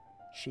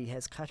 She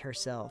has cut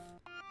herself.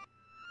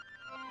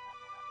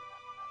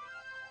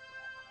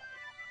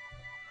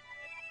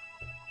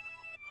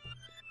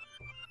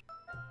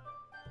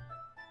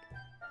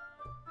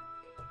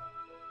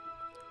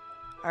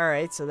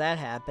 Alright, so that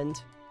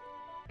happened.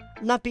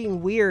 I'm not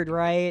being weird,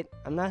 right?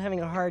 I'm not having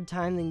a hard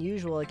time than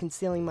usual at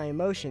concealing my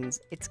emotions.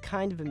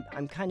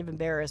 I'm kind of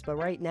embarrassed, but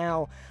right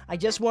now, I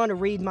just want to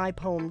read my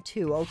poem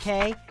too,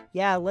 okay?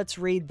 Yeah, let's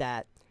read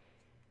that.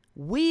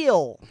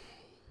 Wheel.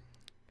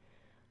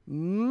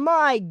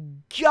 My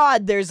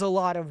God, there's a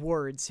lot of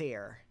words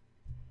here.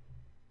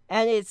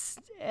 And it's,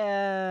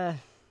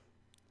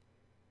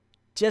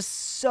 just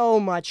so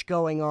much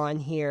going on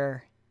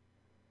here.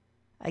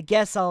 I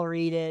guess I'll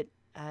read it.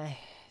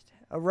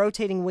 A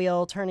rotating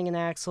wheel, turning an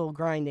axle,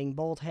 grinding,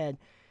 bolt head.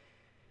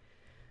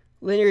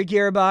 Linear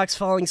gearbox,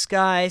 falling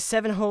sky,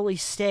 7 holy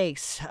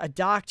stakes, a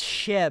docked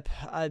ship,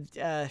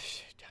 the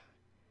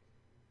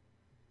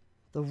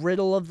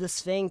riddle of the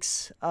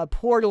Sphinx, a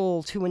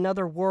portal to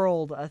another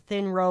world, a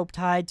thin rope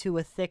tied to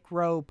a thick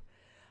rope,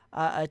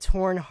 a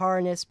torn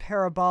harness,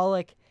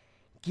 parabolic,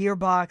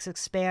 gearbox,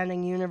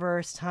 expanding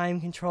universe, time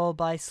controlled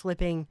by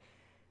slipping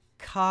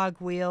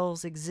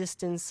cogwheels,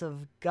 existence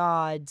of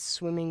God,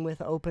 swimming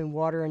with open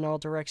water in all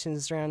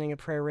directions, drowning, a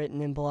prayer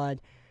written in blood.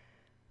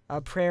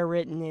 A prayer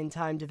written in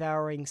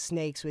time-devouring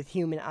snakes with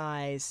human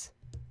eyes.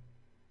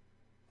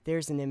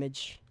 There's an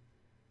image.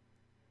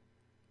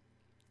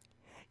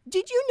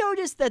 Did you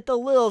notice that the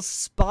little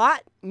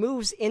spot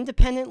moves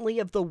independently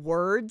of the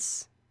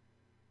words?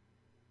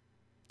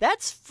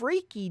 That's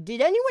freaky.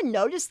 Did anyone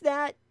notice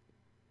that?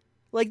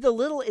 Like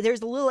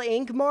there's a little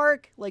ink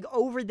mark, like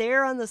over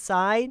there on the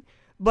side.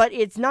 But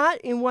it's not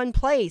in one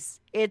place.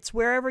 It's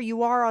wherever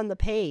you are on the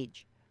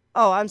page.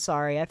 Oh, I'm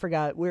sorry. I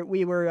forgot.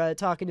 We were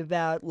talking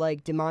about,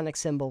 like, demonic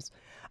symbols.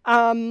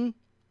 Blah,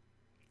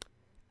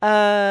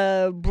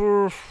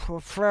 blah,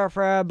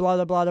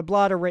 blah,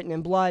 blah, written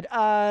in blood.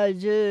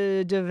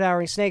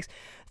 Devouring snakes.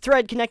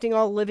 Thread connecting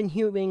all living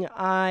human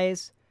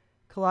eyes.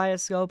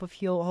 Kaleidoscope of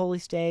holy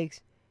stakes.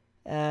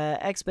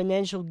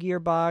 Exponential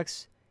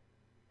gearbox.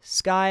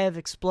 Sky of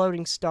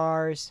exploding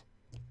stars.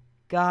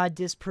 God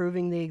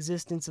disproving the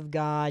existence of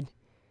God.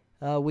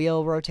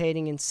 Wheel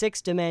rotating in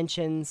 6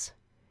 dimensions.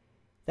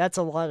 That's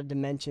a lot of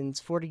dimensions.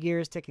 40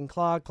 gears, ticking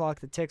clock. Clock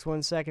that ticks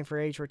 1 second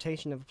for each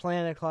rotation of a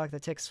planet. Clock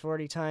that ticks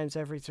 40 times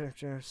every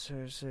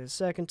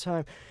second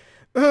time.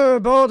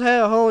 Bolt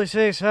head, holy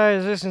six, high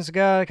resistance of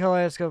God.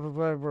 Kaleidoscope,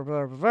 blah, blah,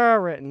 blah, blah, blah,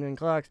 written in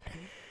clocks.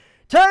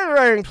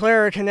 Time-writing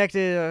player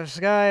connected to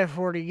sky of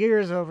 40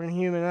 gears, open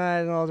human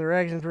eyes in all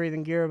directions.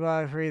 Breathing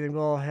gearbox, breathing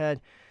bolt head.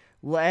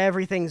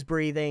 Everything's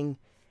breathing.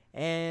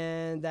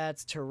 And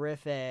that's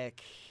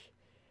terrific.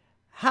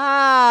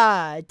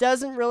 Ha! It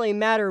doesn't really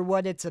matter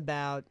what it's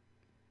about.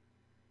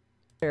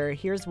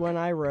 Here's one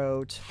I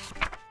wrote.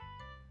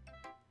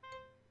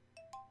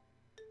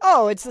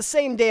 Oh, it's the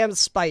same damn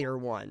spider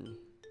one.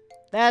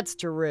 That's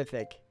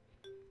terrific.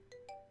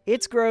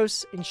 It's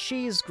gross, and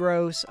she's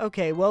gross.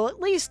 Okay, well, at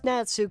least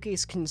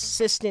Natsuki's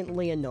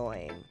consistently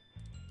annoying.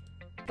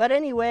 But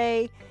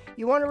anyway,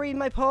 you want to read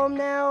my poem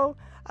now?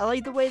 I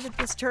like the way that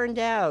this turned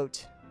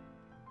out.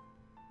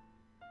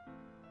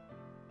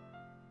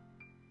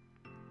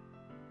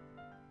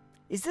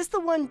 Is this the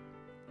one?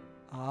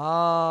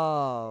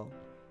 Oh,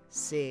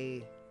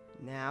 see.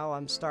 Now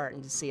I'm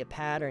starting to see a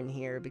pattern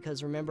here,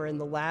 because remember in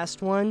the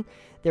last one,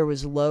 there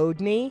was load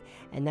me,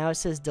 and now it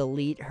says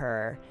delete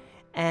her.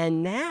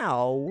 And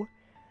now,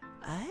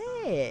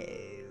 oh.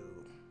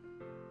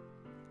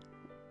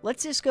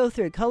 Let's just go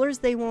through it. Colors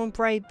they won't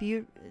bright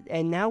beauty,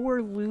 and now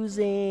we're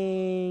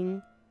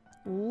losing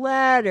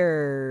letters.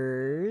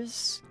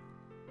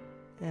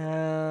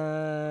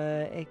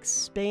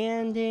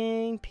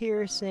 Expanding,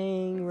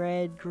 piercing,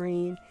 red,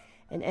 green,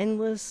 an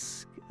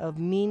endless of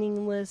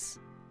meaningless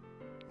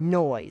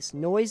noise.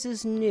 Noise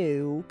is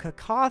new,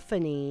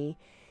 cacophony,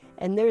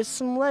 and there's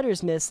some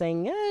letters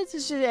missing.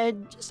 Just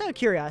out of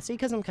curiosity,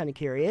 because I'm kind of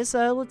curious.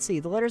 Let's see,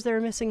 the letters that are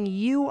missing: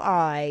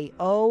 U-I,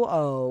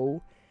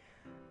 O-O,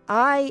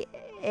 I-A-I-E.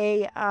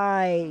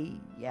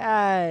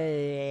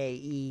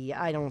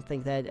 I don't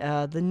think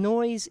that. The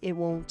noise, it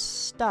won't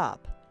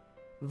stop.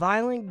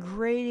 Violent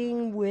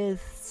grating with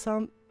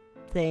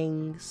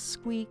something,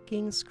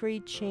 squeaking,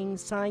 screeching,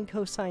 sine,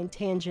 cosine,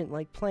 tangent,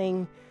 like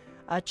playing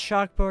a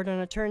chalkboard on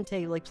a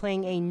turntable, like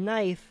playing a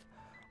knife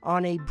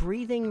on a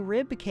breathing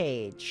rib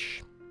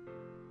cage.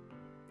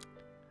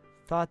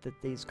 Thought that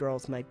these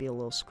girls might be a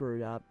little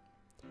screwed up.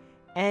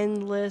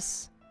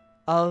 Endless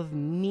of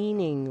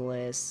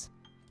meaningless,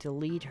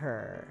 delete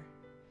her.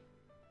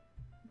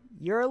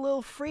 You're a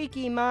little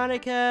freaky,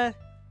 Monica.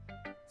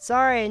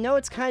 Sorry, I know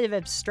it's kind of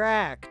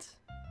abstract.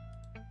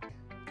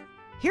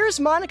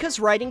 Here's Monica's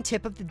writing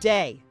tip of the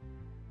day.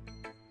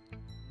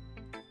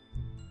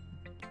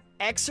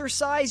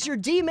 Exercise your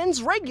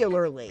demons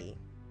regularly.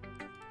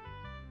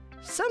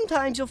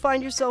 Sometimes you'll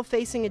find yourself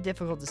facing a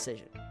difficult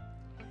decision.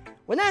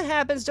 When that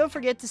happens, don't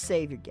forget to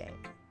save your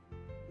game.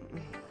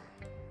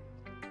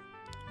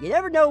 You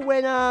never know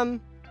when,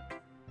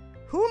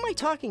 who am I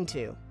talking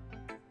to?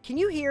 Can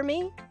you hear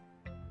me?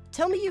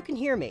 Tell me you can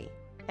hear me.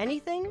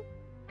 Anything?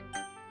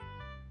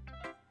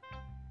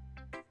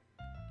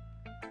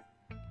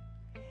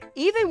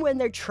 Even when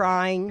they're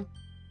trying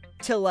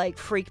to, like,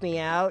 freak me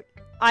out,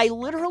 I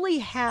literally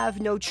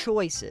have no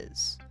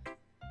choices.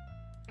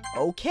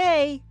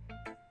 Okay.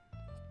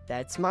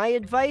 That's my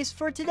advice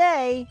for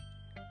today.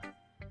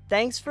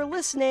 Thanks for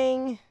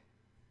listening.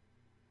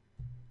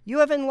 You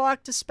have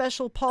unlocked a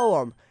special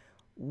poem.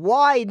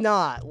 Why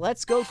not?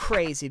 Let's go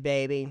crazy,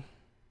 baby.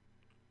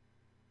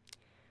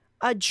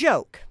 A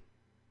joke.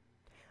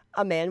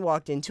 A man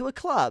walked into a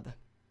club.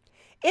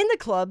 In the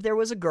club, there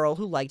was a girl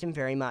who liked him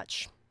very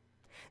much.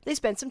 They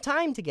spent some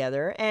time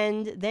together,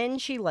 and then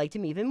she liked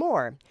him even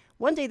more.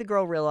 One day, the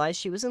girl realized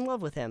she was in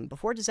love with him.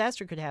 Before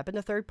disaster could happen,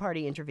 a third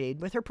party intervened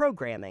with her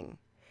programming.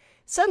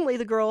 Suddenly,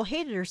 the girl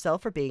hated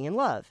herself for being in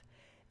love.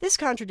 This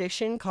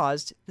contradiction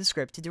caused the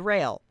script to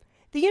derail.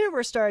 The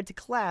universe started to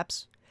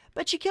collapse,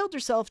 but she killed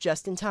herself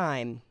just in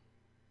time.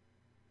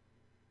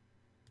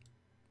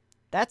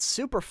 That's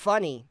super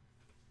funny.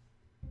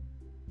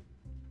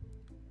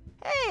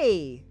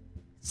 Hey!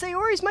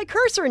 Sayori's my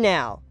cursor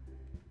now!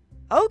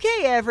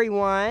 Okay,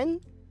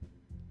 everyone.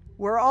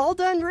 We're all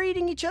done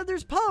reading each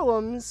other's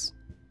poems.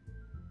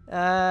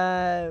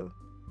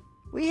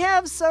 We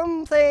have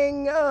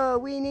something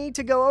we need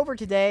to go over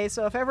today,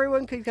 so if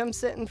everyone could come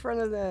sit in front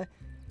of the...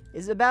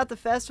 Is it about the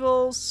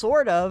festival?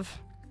 Sort of.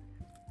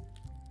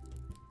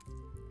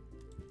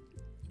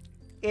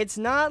 It's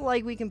not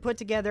like we can put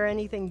together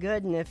anything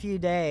good in a few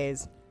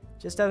days.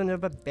 Just end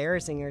up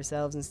embarrassing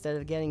ourselves instead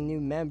of getting new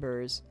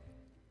members.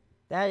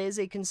 That is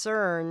a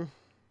concern.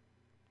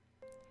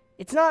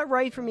 It's not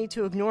right for me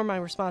to ignore my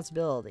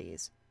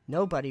responsibilities.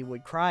 Nobody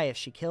would cry if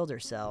she killed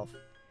herself.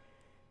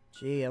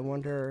 Gee, I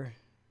wonder...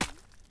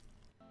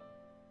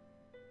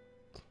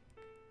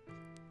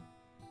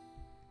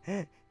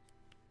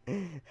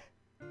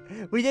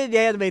 We didn't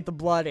animate the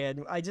blood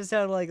in. I just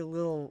had like a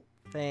little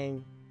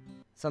thing.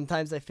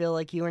 Sometimes I feel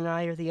like you and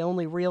I are the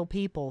only real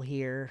people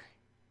here.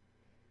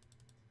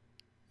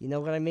 You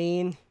know what I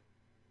mean?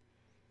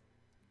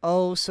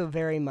 Oh, so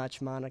very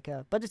much,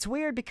 Monica. But it's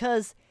weird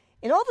because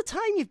in all the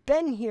time you've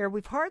been here,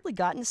 we've hardly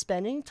gotten to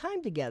spend any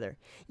time together.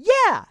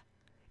 Yeah!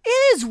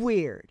 It is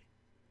weird!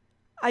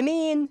 I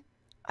mean,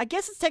 I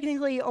guess it's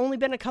technically only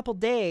been a couple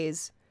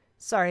days.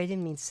 Sorry, I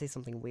didn't mean to say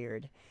something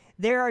weird.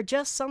 There are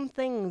just some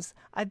things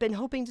I've been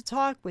hoping to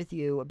talk with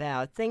you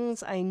about.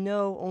 Things I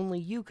know only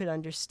you could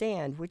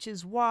understand, which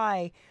is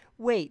why...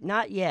 Wait,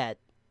 not yet.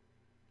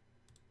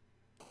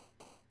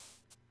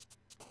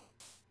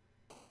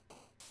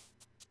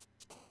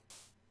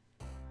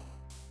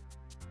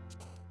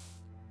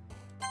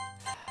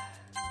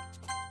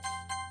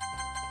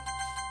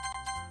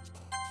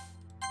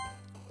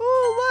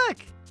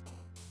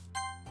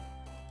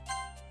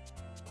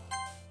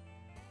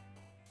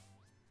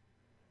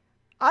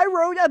 I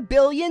wrote 1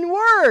 billion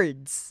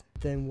words!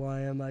 Then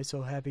why am I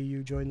so happy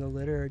you joined the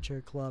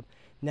literature club?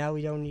 Now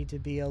we don't need to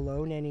be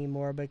alone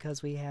anymore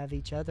because we have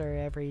each other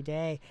every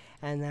day,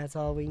 and that's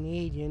all we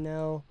need, you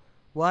know?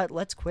 What?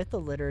 Let's quit the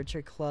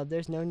literature club.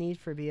 There's no need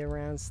for be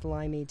around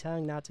slimy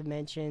tongue, not to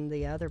mention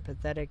the other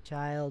pathetic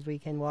child. We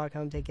can walk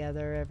home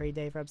together every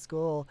day from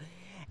school.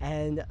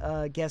 And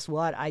guess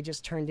what? I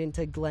just turned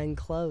into Glenn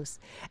Close.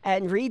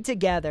 And read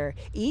together,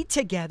 eat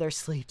together,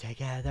 sleep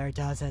together.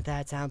 Doesn't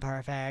that sound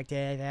perfect?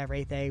 If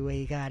everything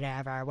we could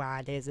ever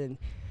want isn't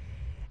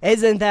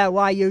that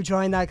why you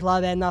joined that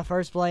club in the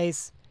first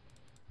place?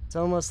 It's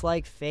almost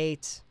like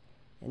fate.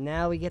 And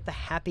now we get the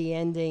happy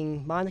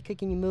ending. Monica,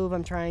 can you move?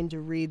 I'm trying to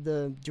read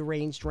the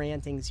deranged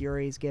rantings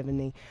Yuri's given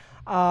me.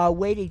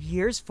 Waited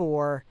years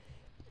for.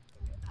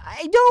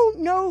 I don't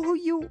know who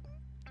you...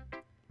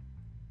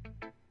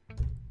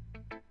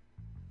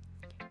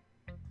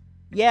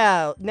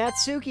 Yeah,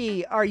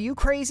 Natsuki, are you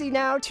crazy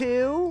now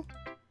too?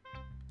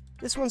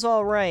 This one's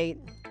alright.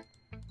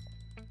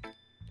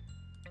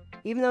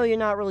 Even though you're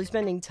not really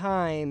spending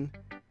time,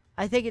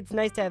 I think it's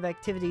nice to have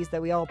activities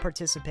that we all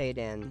participate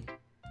in.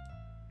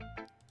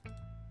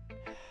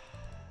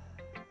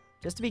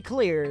 Just to be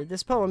clear,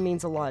 this poem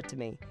means a lot to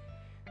me.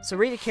 So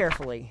read it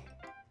carefully.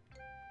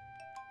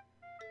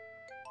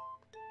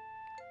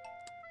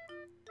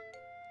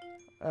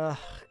 Ugh,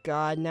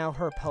 God, now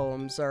her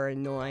poems are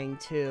annoying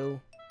too.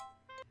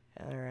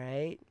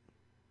 Alright.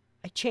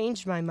 I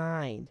changed my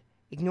mind.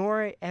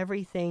 Ignore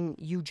everything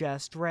you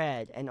just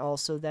read, and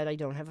also that I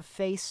don't have a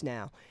face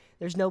now.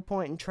 There's no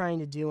point in trying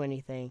to do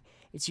anything.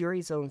 It's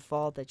Yuri's own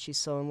fault that she's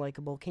so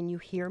unlikable. Can you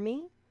hear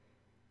me?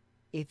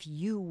 If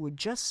you would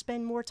just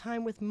spend more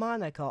time with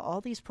Monica, all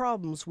these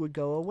problems would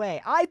go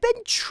away. I've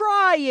been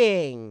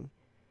trying!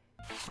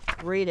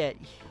 Read it.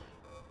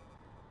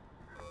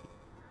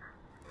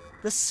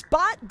 The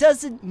spot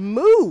doesn't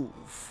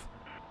move.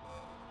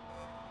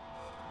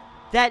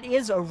 That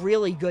is a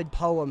really good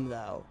poem,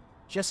 though.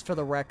 Just for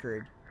the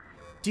record.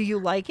 Do you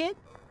like it?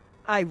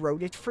 I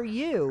wrote it for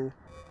you.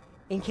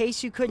 In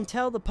case you couldn't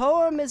tell, the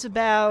poem is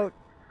about...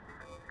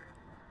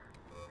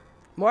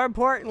 More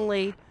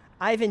importantly,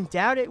 I've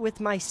endowed it with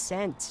my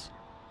scent.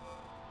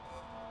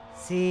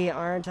 See,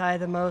 aren't I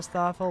the most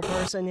thoughtful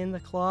person in the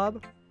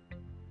club?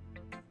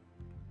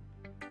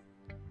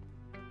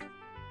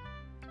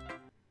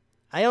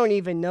 I don't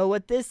even know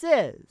what this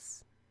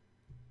is.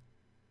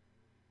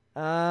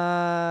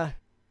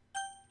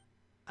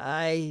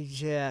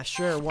 Yeah,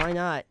 sure, why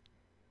not?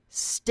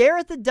 Stare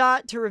at the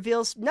dot to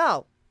reveal...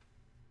 No!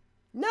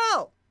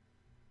 No!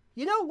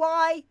 You know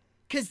why?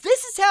 Because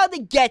this is how they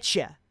get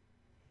you.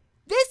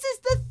 This is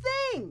the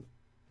thing!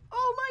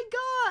 Oh my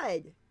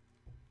God!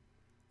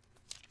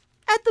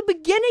 At the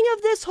beginning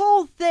of this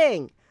whole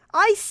thing,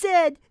 I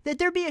said that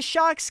there'd be a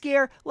shock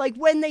scare, like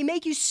when they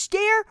make you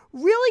stare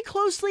really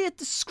closely at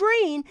the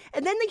screen,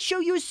 and then they show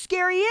you a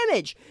scary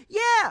image.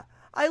 Yeah,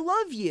 I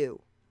love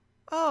you.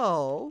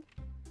 Oh.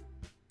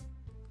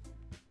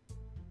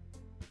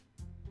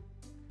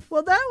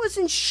 Well, that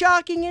wasn't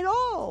shocking at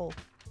all.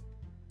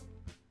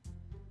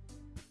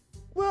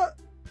 What,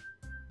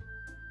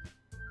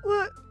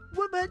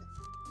 but...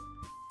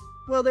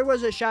 Well, there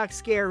was a shock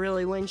scare,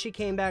 really, when she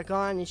came back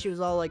on and she was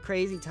all like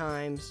crazy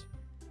times.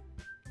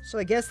 So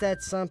I guess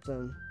that's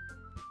something.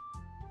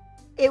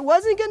 It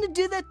wasn't going to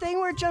do that thing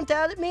where it jumped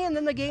out at me and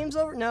then the game's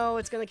over? No,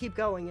 it's going to keep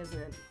going, isn't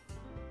it?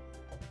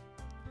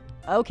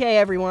 Okay,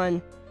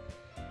 everyone.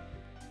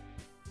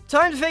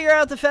 Time to figure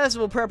out the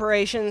festival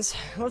preparations.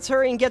 Let's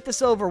hurry and get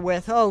this over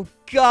with. Oh,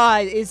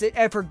 God, is it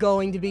ever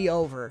going to be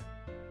over?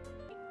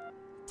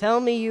 Tell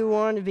me you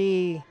want to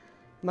be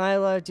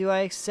Milo. Do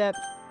I accept...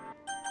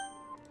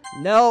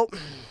 No.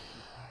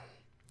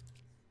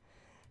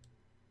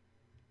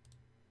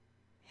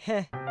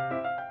 Heh.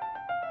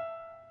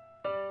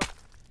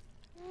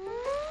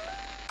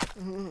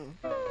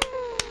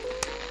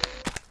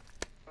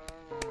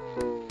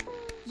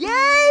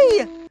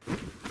 Yay!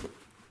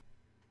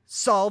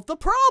 Solve the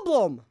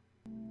problem!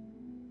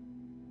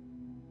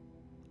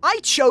 I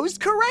chose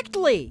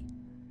correctly!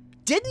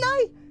 Didn't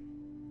I?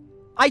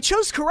 I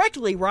chose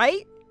correctly,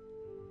 right?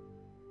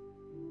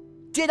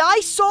 Did I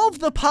solve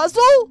the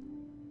puzzle?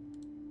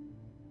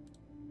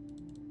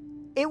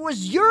 It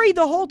was Yuri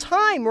the whole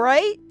time,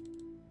 right?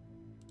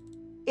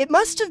 It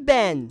must have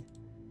been.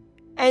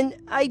 And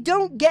I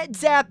don't get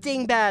Zap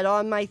Dingbat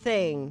on my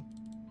thing.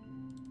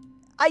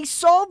 I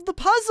solved the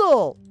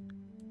puzzle.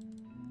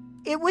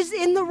 It was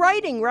in the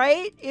writing,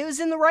 right? It was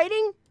in the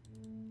writing?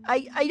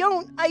 I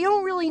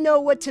don't really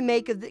know what to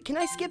make of it. Can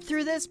I skip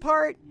through this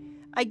part?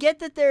 I get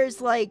that there's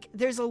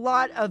a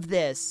lot of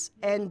this.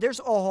 And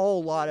there's a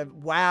whole lot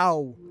of...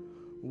 Wow.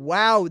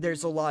 Wow,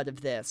 there's a lot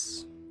of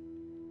this.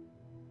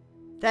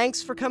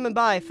 Thanks for coming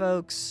by,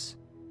 folks.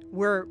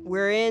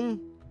 We're in...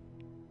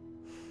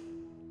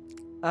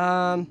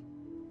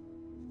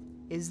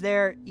 Is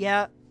there...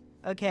 Yeah.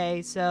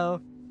 Okay,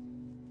 so...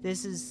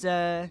 This is,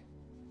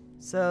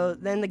 So,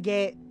 then the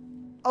game...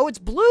 Oh, it's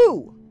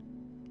blue!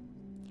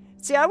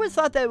 See, I would have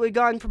thought that it would have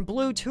gone from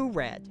blue to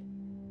red.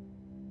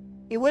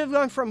 It would have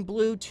gone from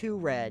blue to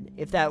red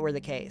if that were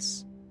the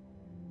case.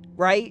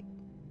 Right?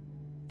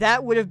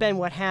 That would have been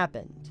what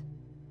happened.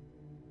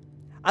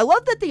 I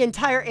love that the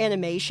entire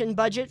animation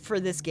budget for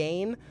this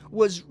game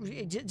was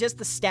just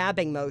the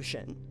stabbing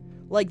motion.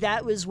 Like,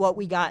 that was what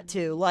we got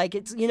to. Like,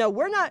 it's, you know,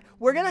 we're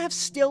gonna have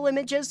still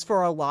images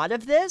for a lot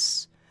of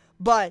this,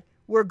 but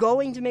we're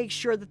going to make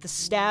sure that the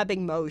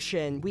stabbing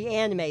motion, we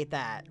animate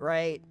that,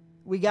 right?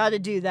 We gotta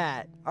do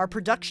that. Our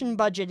production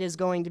budget is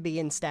going to be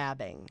in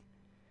stabbing.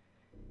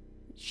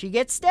 She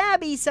gets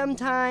stabby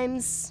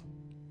sometimes.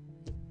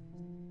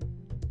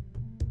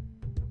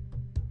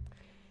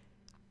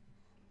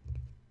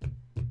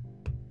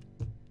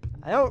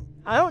 I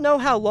don't know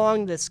how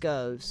long this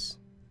goes.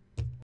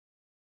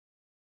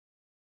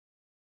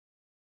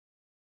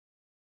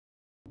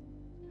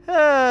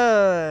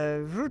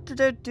 Oh,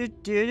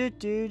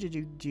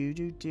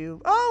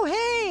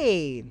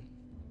 hey!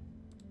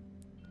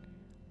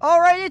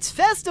 Alright, it's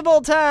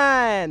festival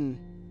time!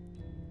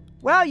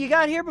 Wow, you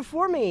got here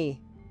before me.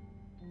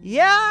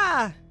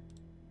 Yeah!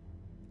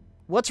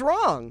 What's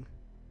wrong?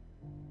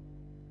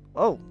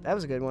 Oh, that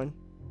was a good one.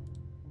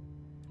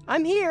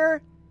 I'm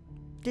here.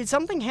 Did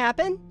something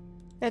happen?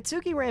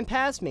 Natsuki ran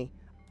past me.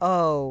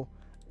 Oh.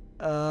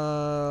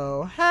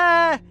 Oh.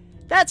 Ha!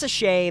 That's a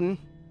shame.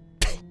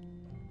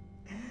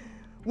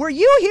 Were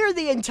you here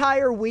the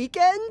entire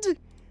weekend?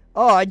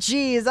 Oh,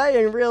 geez, I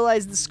didn't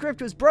realize the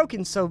script was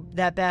broken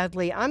that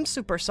badly. I'm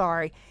super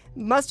sorry.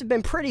 Must have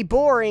been pretty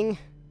boring.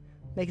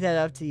 Make that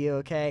up to you,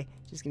 okay?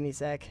 Just give me a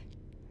sec.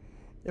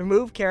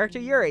 Remove character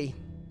Yuri.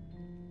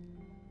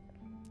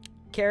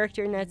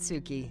 Character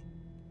Natsuki.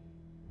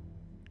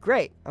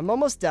 Great, I'm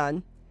almost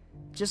done.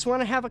 Just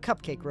want to have a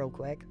cupcake real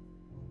quick.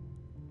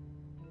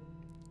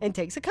 And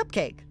takes a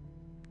cupcake.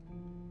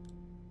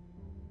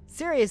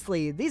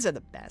 Seriously, these are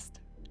the best.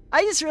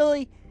 I just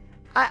really...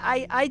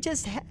 I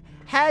just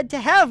had to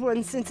have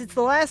one since it's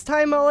the last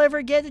time I'll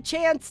ever get a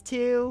chance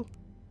to.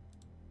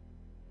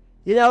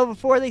 You know,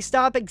 before they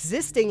stop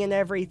existing and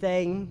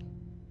everything.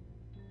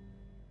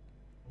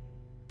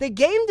 The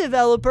game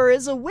developer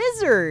is a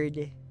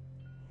wizard.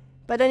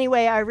 But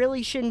anyway, I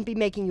really shouldn't be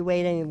making you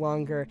wait any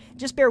longer.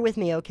 Just bear with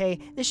me, okay?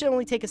 This should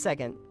only take a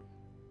second.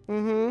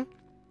 Mm-hmm.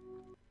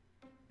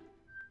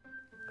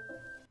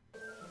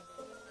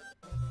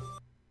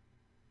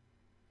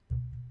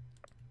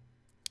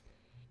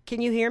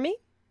 Can you hear me?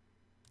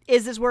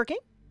 Is this working?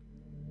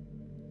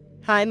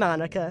 Hi,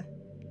 Monica.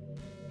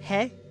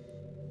 Hey?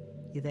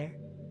 You there?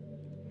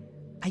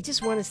 I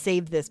just want to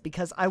save this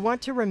because I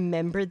want to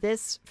remember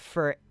this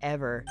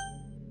forever.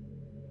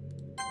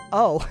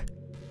 Oh.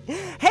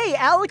 Hey,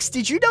 Alex,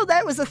 did you know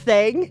that was a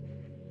thing?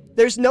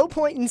 There's no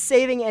point in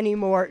saving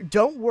anymore.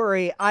 Don't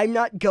worry, I'm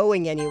not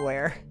going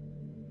anywhere.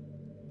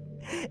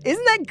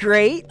 Isn't that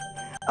great?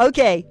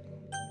 Okay.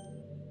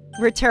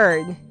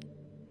 Return.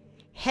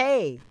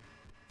 Hey,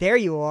 there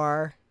you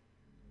are.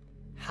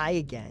 Hi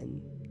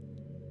again.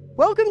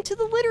 Welcome to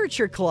the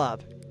Literature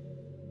Club.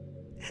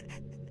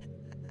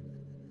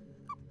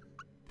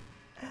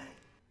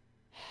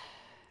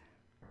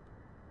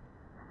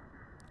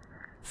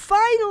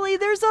 Finally,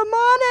 there's a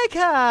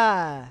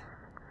Monica!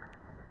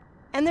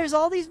 And there's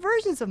all these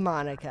versions of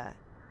Monica.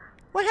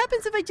 What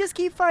happens if I just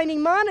keep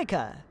finding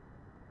Monica?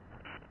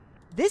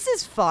 This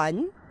is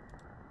fun.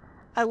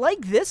 I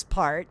like this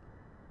part.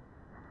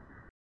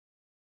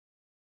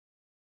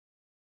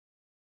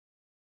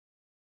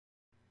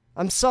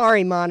 I'm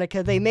sorry,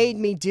 Monica. They made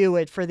me do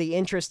it for the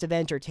interest of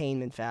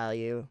entertainment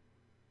value.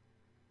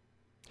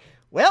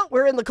 Well,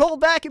 we're in the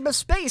cold vacuum of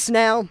space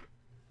now.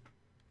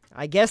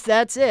 I guess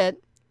that's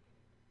it.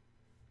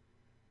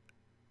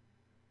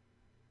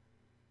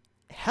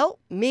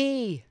 Help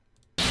me!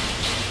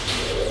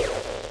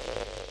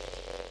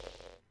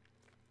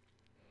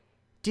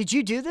 Did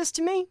you do this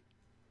to me?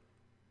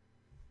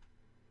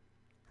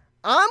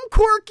 I'm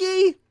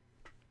quirky!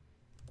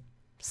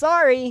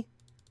 Sorry.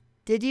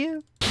 Did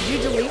you? Did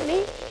you delete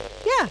me?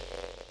 Yeah.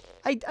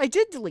 I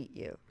did delete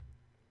you.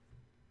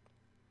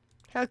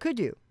 How could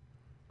you?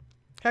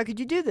 How could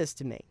you do this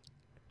to me?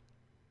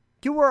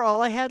 You were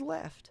all I had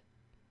left.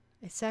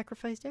 I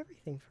sacrificed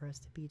everything for us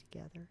to be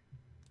together.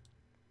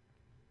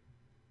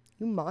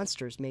 You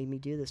monsters made me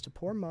do this to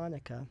poor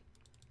Monica.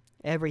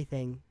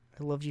 Everything.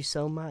 I loved you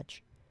so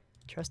much.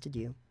 I trusted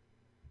you.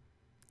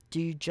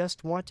 Do you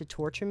just want to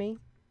torture me?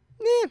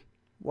 Eh.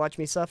 Watch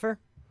me suffer.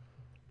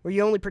 Were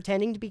you only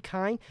pretending to be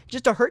kind?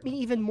 Just to hurt me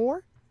even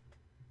more?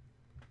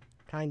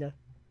 Kinda.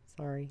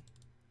 Sorry.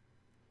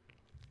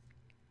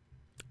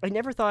 I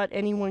never thought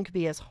anyone could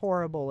be as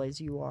horrible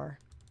as you are.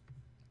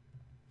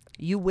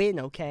 You win,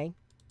 okay?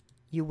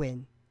 You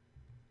win.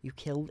 You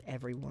killed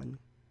everyone.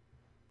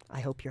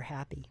 I hope you're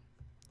happy.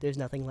 There's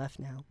nothing left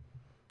now.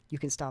 You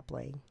can stop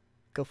playing.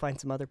 Go find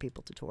some other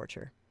people to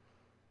torture.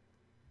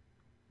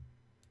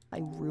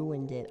 I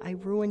ruined it. I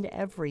ruined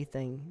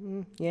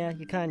everything. Yeah,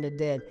 you kinda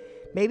did.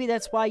 Maybe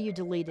that's why you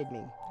deleted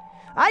me.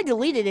 I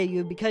deleted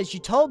you because you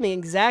told me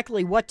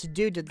exactly what to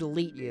do to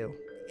delete you.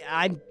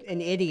 I'm an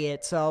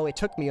idiot, so it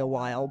took me a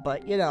while,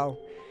 but, you know,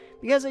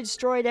 Because I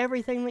destroyed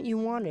everything that you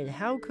wanted.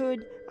 How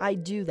could I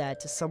do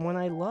that to someone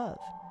I love?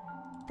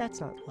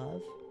 That's not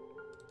love.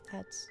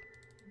 That's...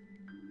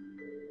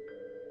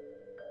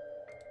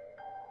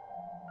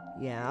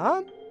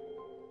 Yeah?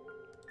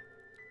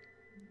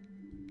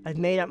 I've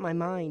made up my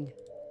mind.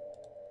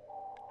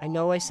 I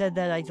know I said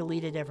that I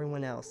deleted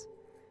everyone else,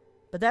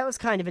 but that was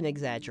kind of an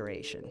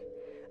exaggeration.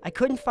 I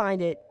couldn't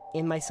find it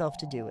in myself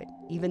to do it,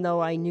 even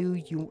though I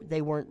knew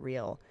they weren't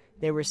real.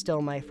 They were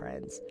still my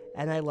friends,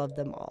 and I loved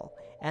them all,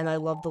 and I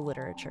loved the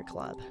literature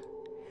club.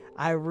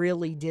 I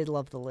really did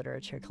love the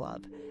literature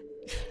club.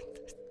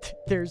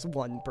 There's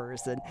one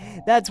person.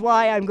 That's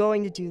why I'm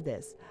going to do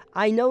this.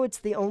 I know it's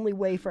the only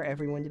way for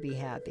everyone to be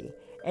happy,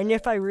 and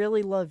if I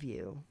really love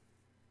you,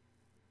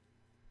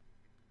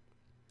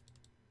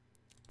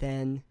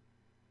 then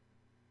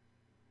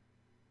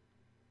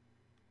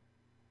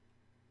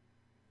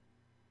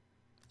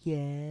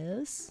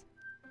yes.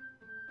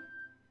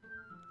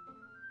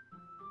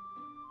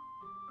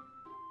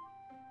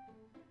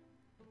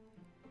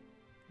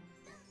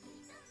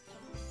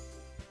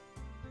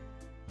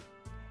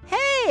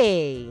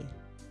 Hey!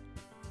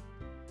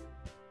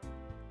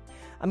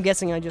 I'm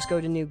guessing I just go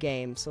to new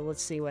game, so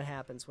let's see what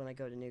happens when I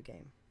go to new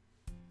game.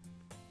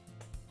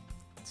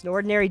 It's an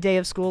ordinary day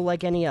of school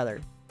like any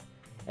other.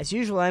 As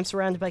usual, I'm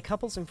surrounded by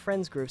couples and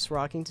friends groups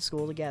walking to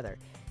school together.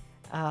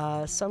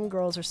 Some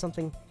girls or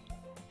something...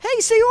 Hey,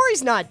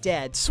 Sayori's not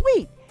dead!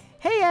 Sweet!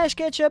 Hey, Ash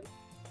Ketchup!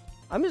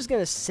 I'm just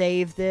gonna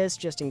save this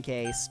just in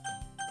case.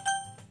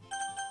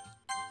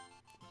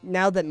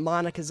 Now that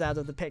Monica's out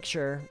of the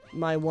picture,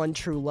 my one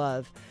true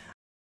love.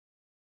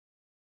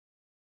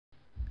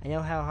 I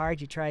know how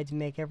hard you tried to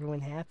make everyone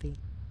happy.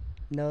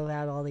 I know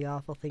about all the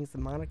awful things that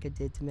Monica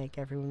did to make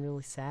everyone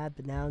really sad,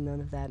 but now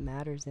none of that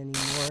matters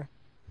anymore.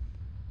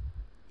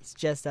 It's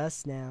just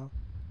us now.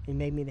 It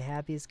made me the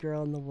happiest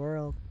girl in the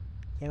world.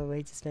 Can't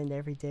wait to spend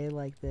every day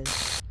like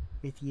this.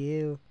 With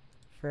you.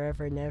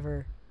 Forever and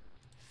ever.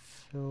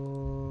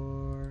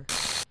 Forever.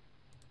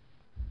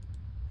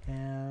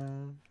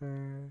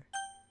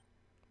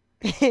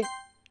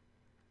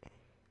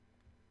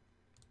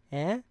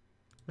 Eh?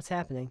 What's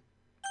happening?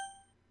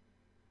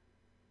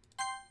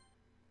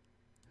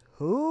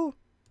 Who?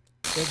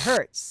 It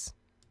hurts.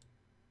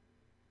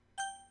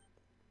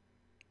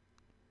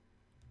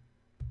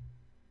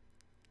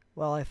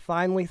 Well, I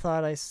finally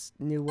thought I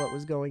knew what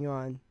was going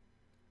on.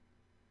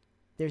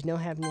 There's no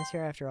happiness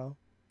here after all.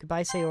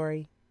 Goodbye,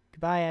 Sayori.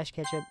 Goodbye, Ash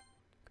Ketchup.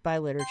 Goodbye,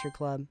 Literature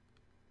Club.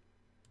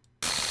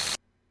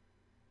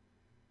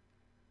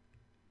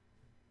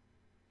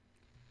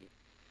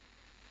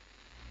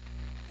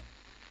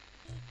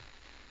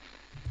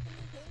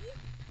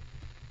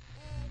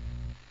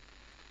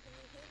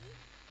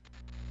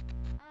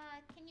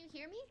 Can you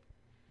hear me?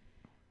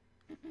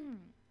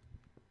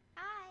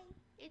 Hi,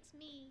 it's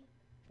me.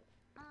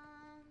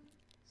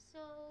 So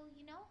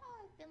you know how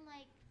I've been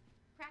like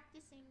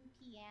practicing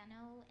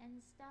piano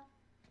and stuff,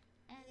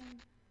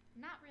 and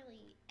not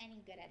really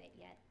any good at it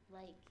yet,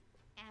 like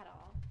at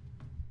all.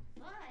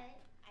 But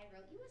I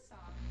wrote you a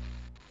song,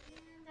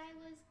 and I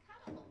was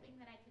kind of hoping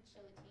that I could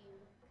show it to you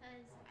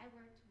because I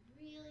worked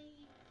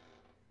really,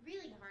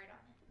 really hard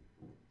on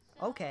it.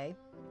 So, Okay.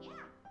 Yeah.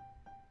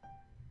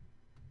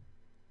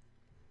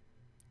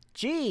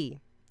 Gee,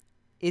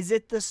 is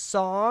it the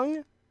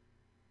song?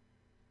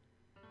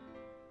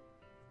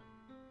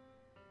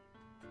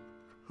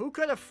 Who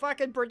could have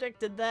fucking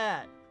predicted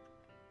that?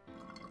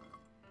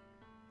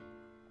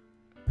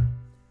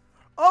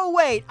 Oh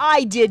wait,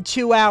 I did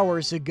 2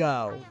 hours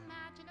ago.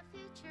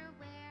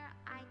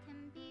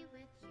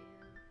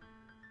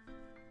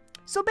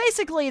 So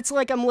basically it's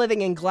like I'm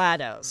living in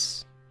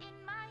GLaDOS.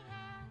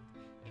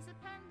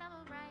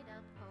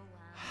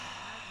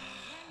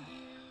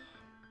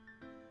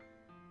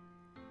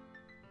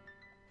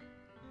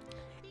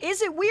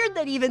 Is it weird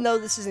that even though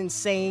this is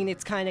insane,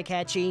 it's kind of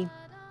catchy?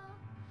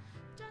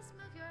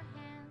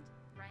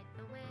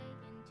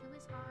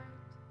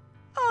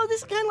 Oh,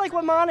 this is kind of like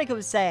what Monica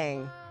was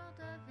saying.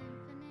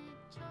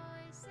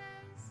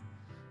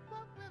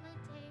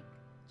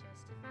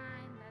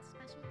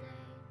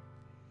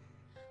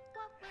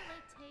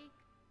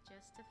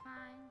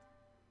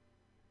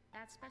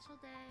 Special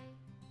day.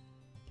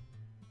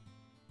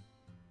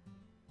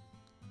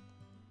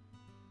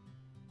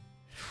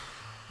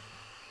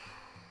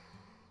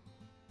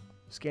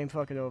 Is this game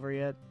fucking over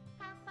yet?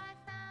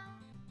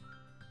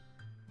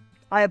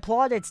 I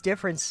applaud its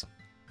difference.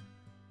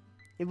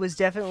 It was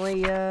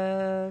definitely,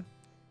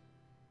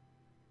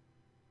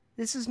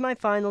 This is my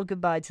final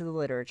goodbye to the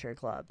Literature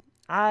Club.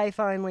 I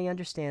finally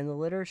understand the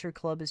Literature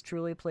Club is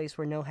truly a place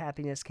where no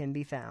happiness can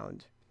be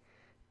found.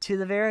 To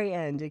the very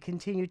end, it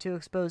continued to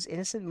expose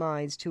innocent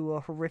minds to a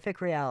horrific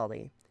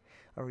reality.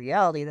 A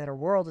reality that our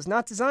world is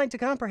not designed to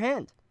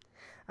comprehend.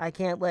 I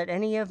can't let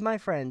any of my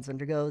friends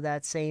undergo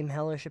that same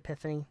hellish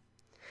epiphany.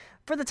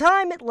 For the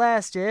time it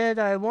lasted,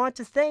 I want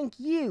to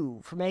thank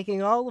you for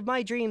making all of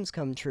my dreams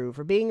come true,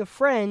 for being a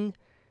friend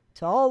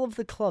to all of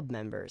the club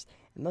members,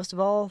 and most of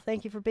all,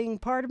 thank you for being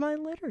part of my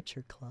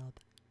literature club.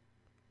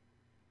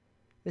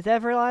 With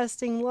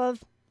everlasting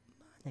love,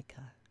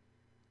 Monica.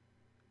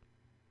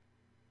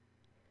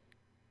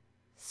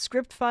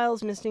 Script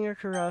files missing or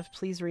corrupt.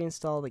 Please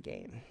reinstall the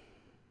game.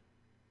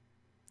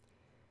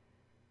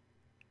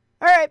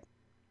 Alright.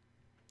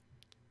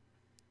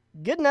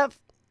 Good enough.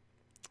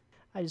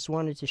 I just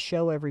wanted to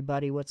show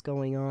everybody what's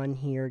going on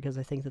here because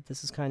I think that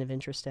this is kind of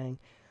interesting.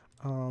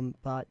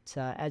 But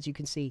as you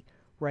can see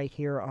right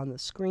here on the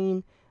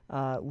screen,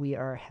 we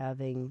are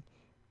having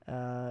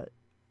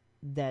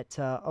that...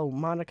 oh,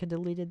 Monica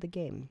deleted the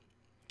game.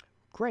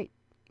 Great.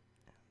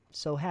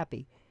 So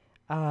happy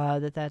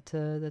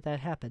that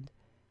happened.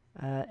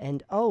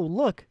 And oh,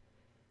 look!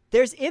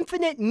 There's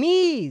infinite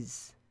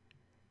me's!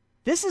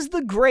 This is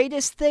the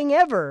greatest thing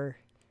ever!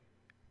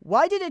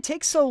 Why did it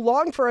take so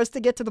long for us to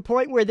get to the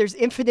point where there's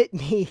infinite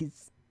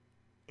me's?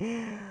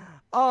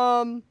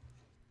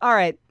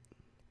 Alright.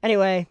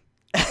 Anyway.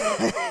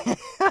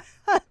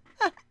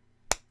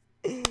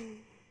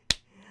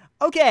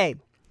 Okay.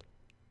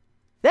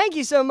 Thank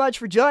you so much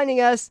for joining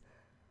us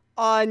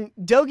on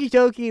Doki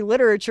Doki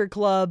Literature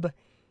Club,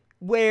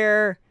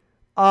 where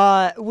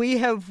we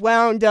have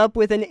wound up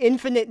with an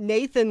infinite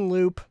Nathan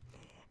loop.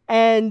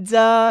 And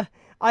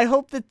I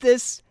hope that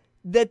this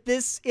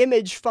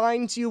image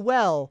finds you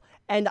well.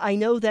 And I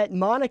know that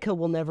Monica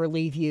will never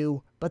leave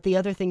you, but the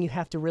other thing you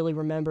have to really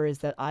remember is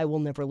that I will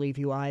never leave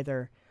you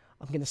either.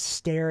 I'm going to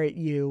stare at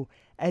you,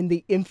 and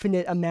the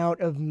infinite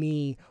amount of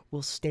me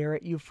will stare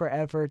at you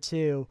forever,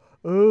 too.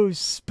 Ooh,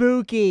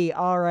 spooky!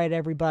 Alright,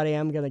 everybody,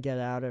 I'm going to get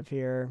out of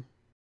here.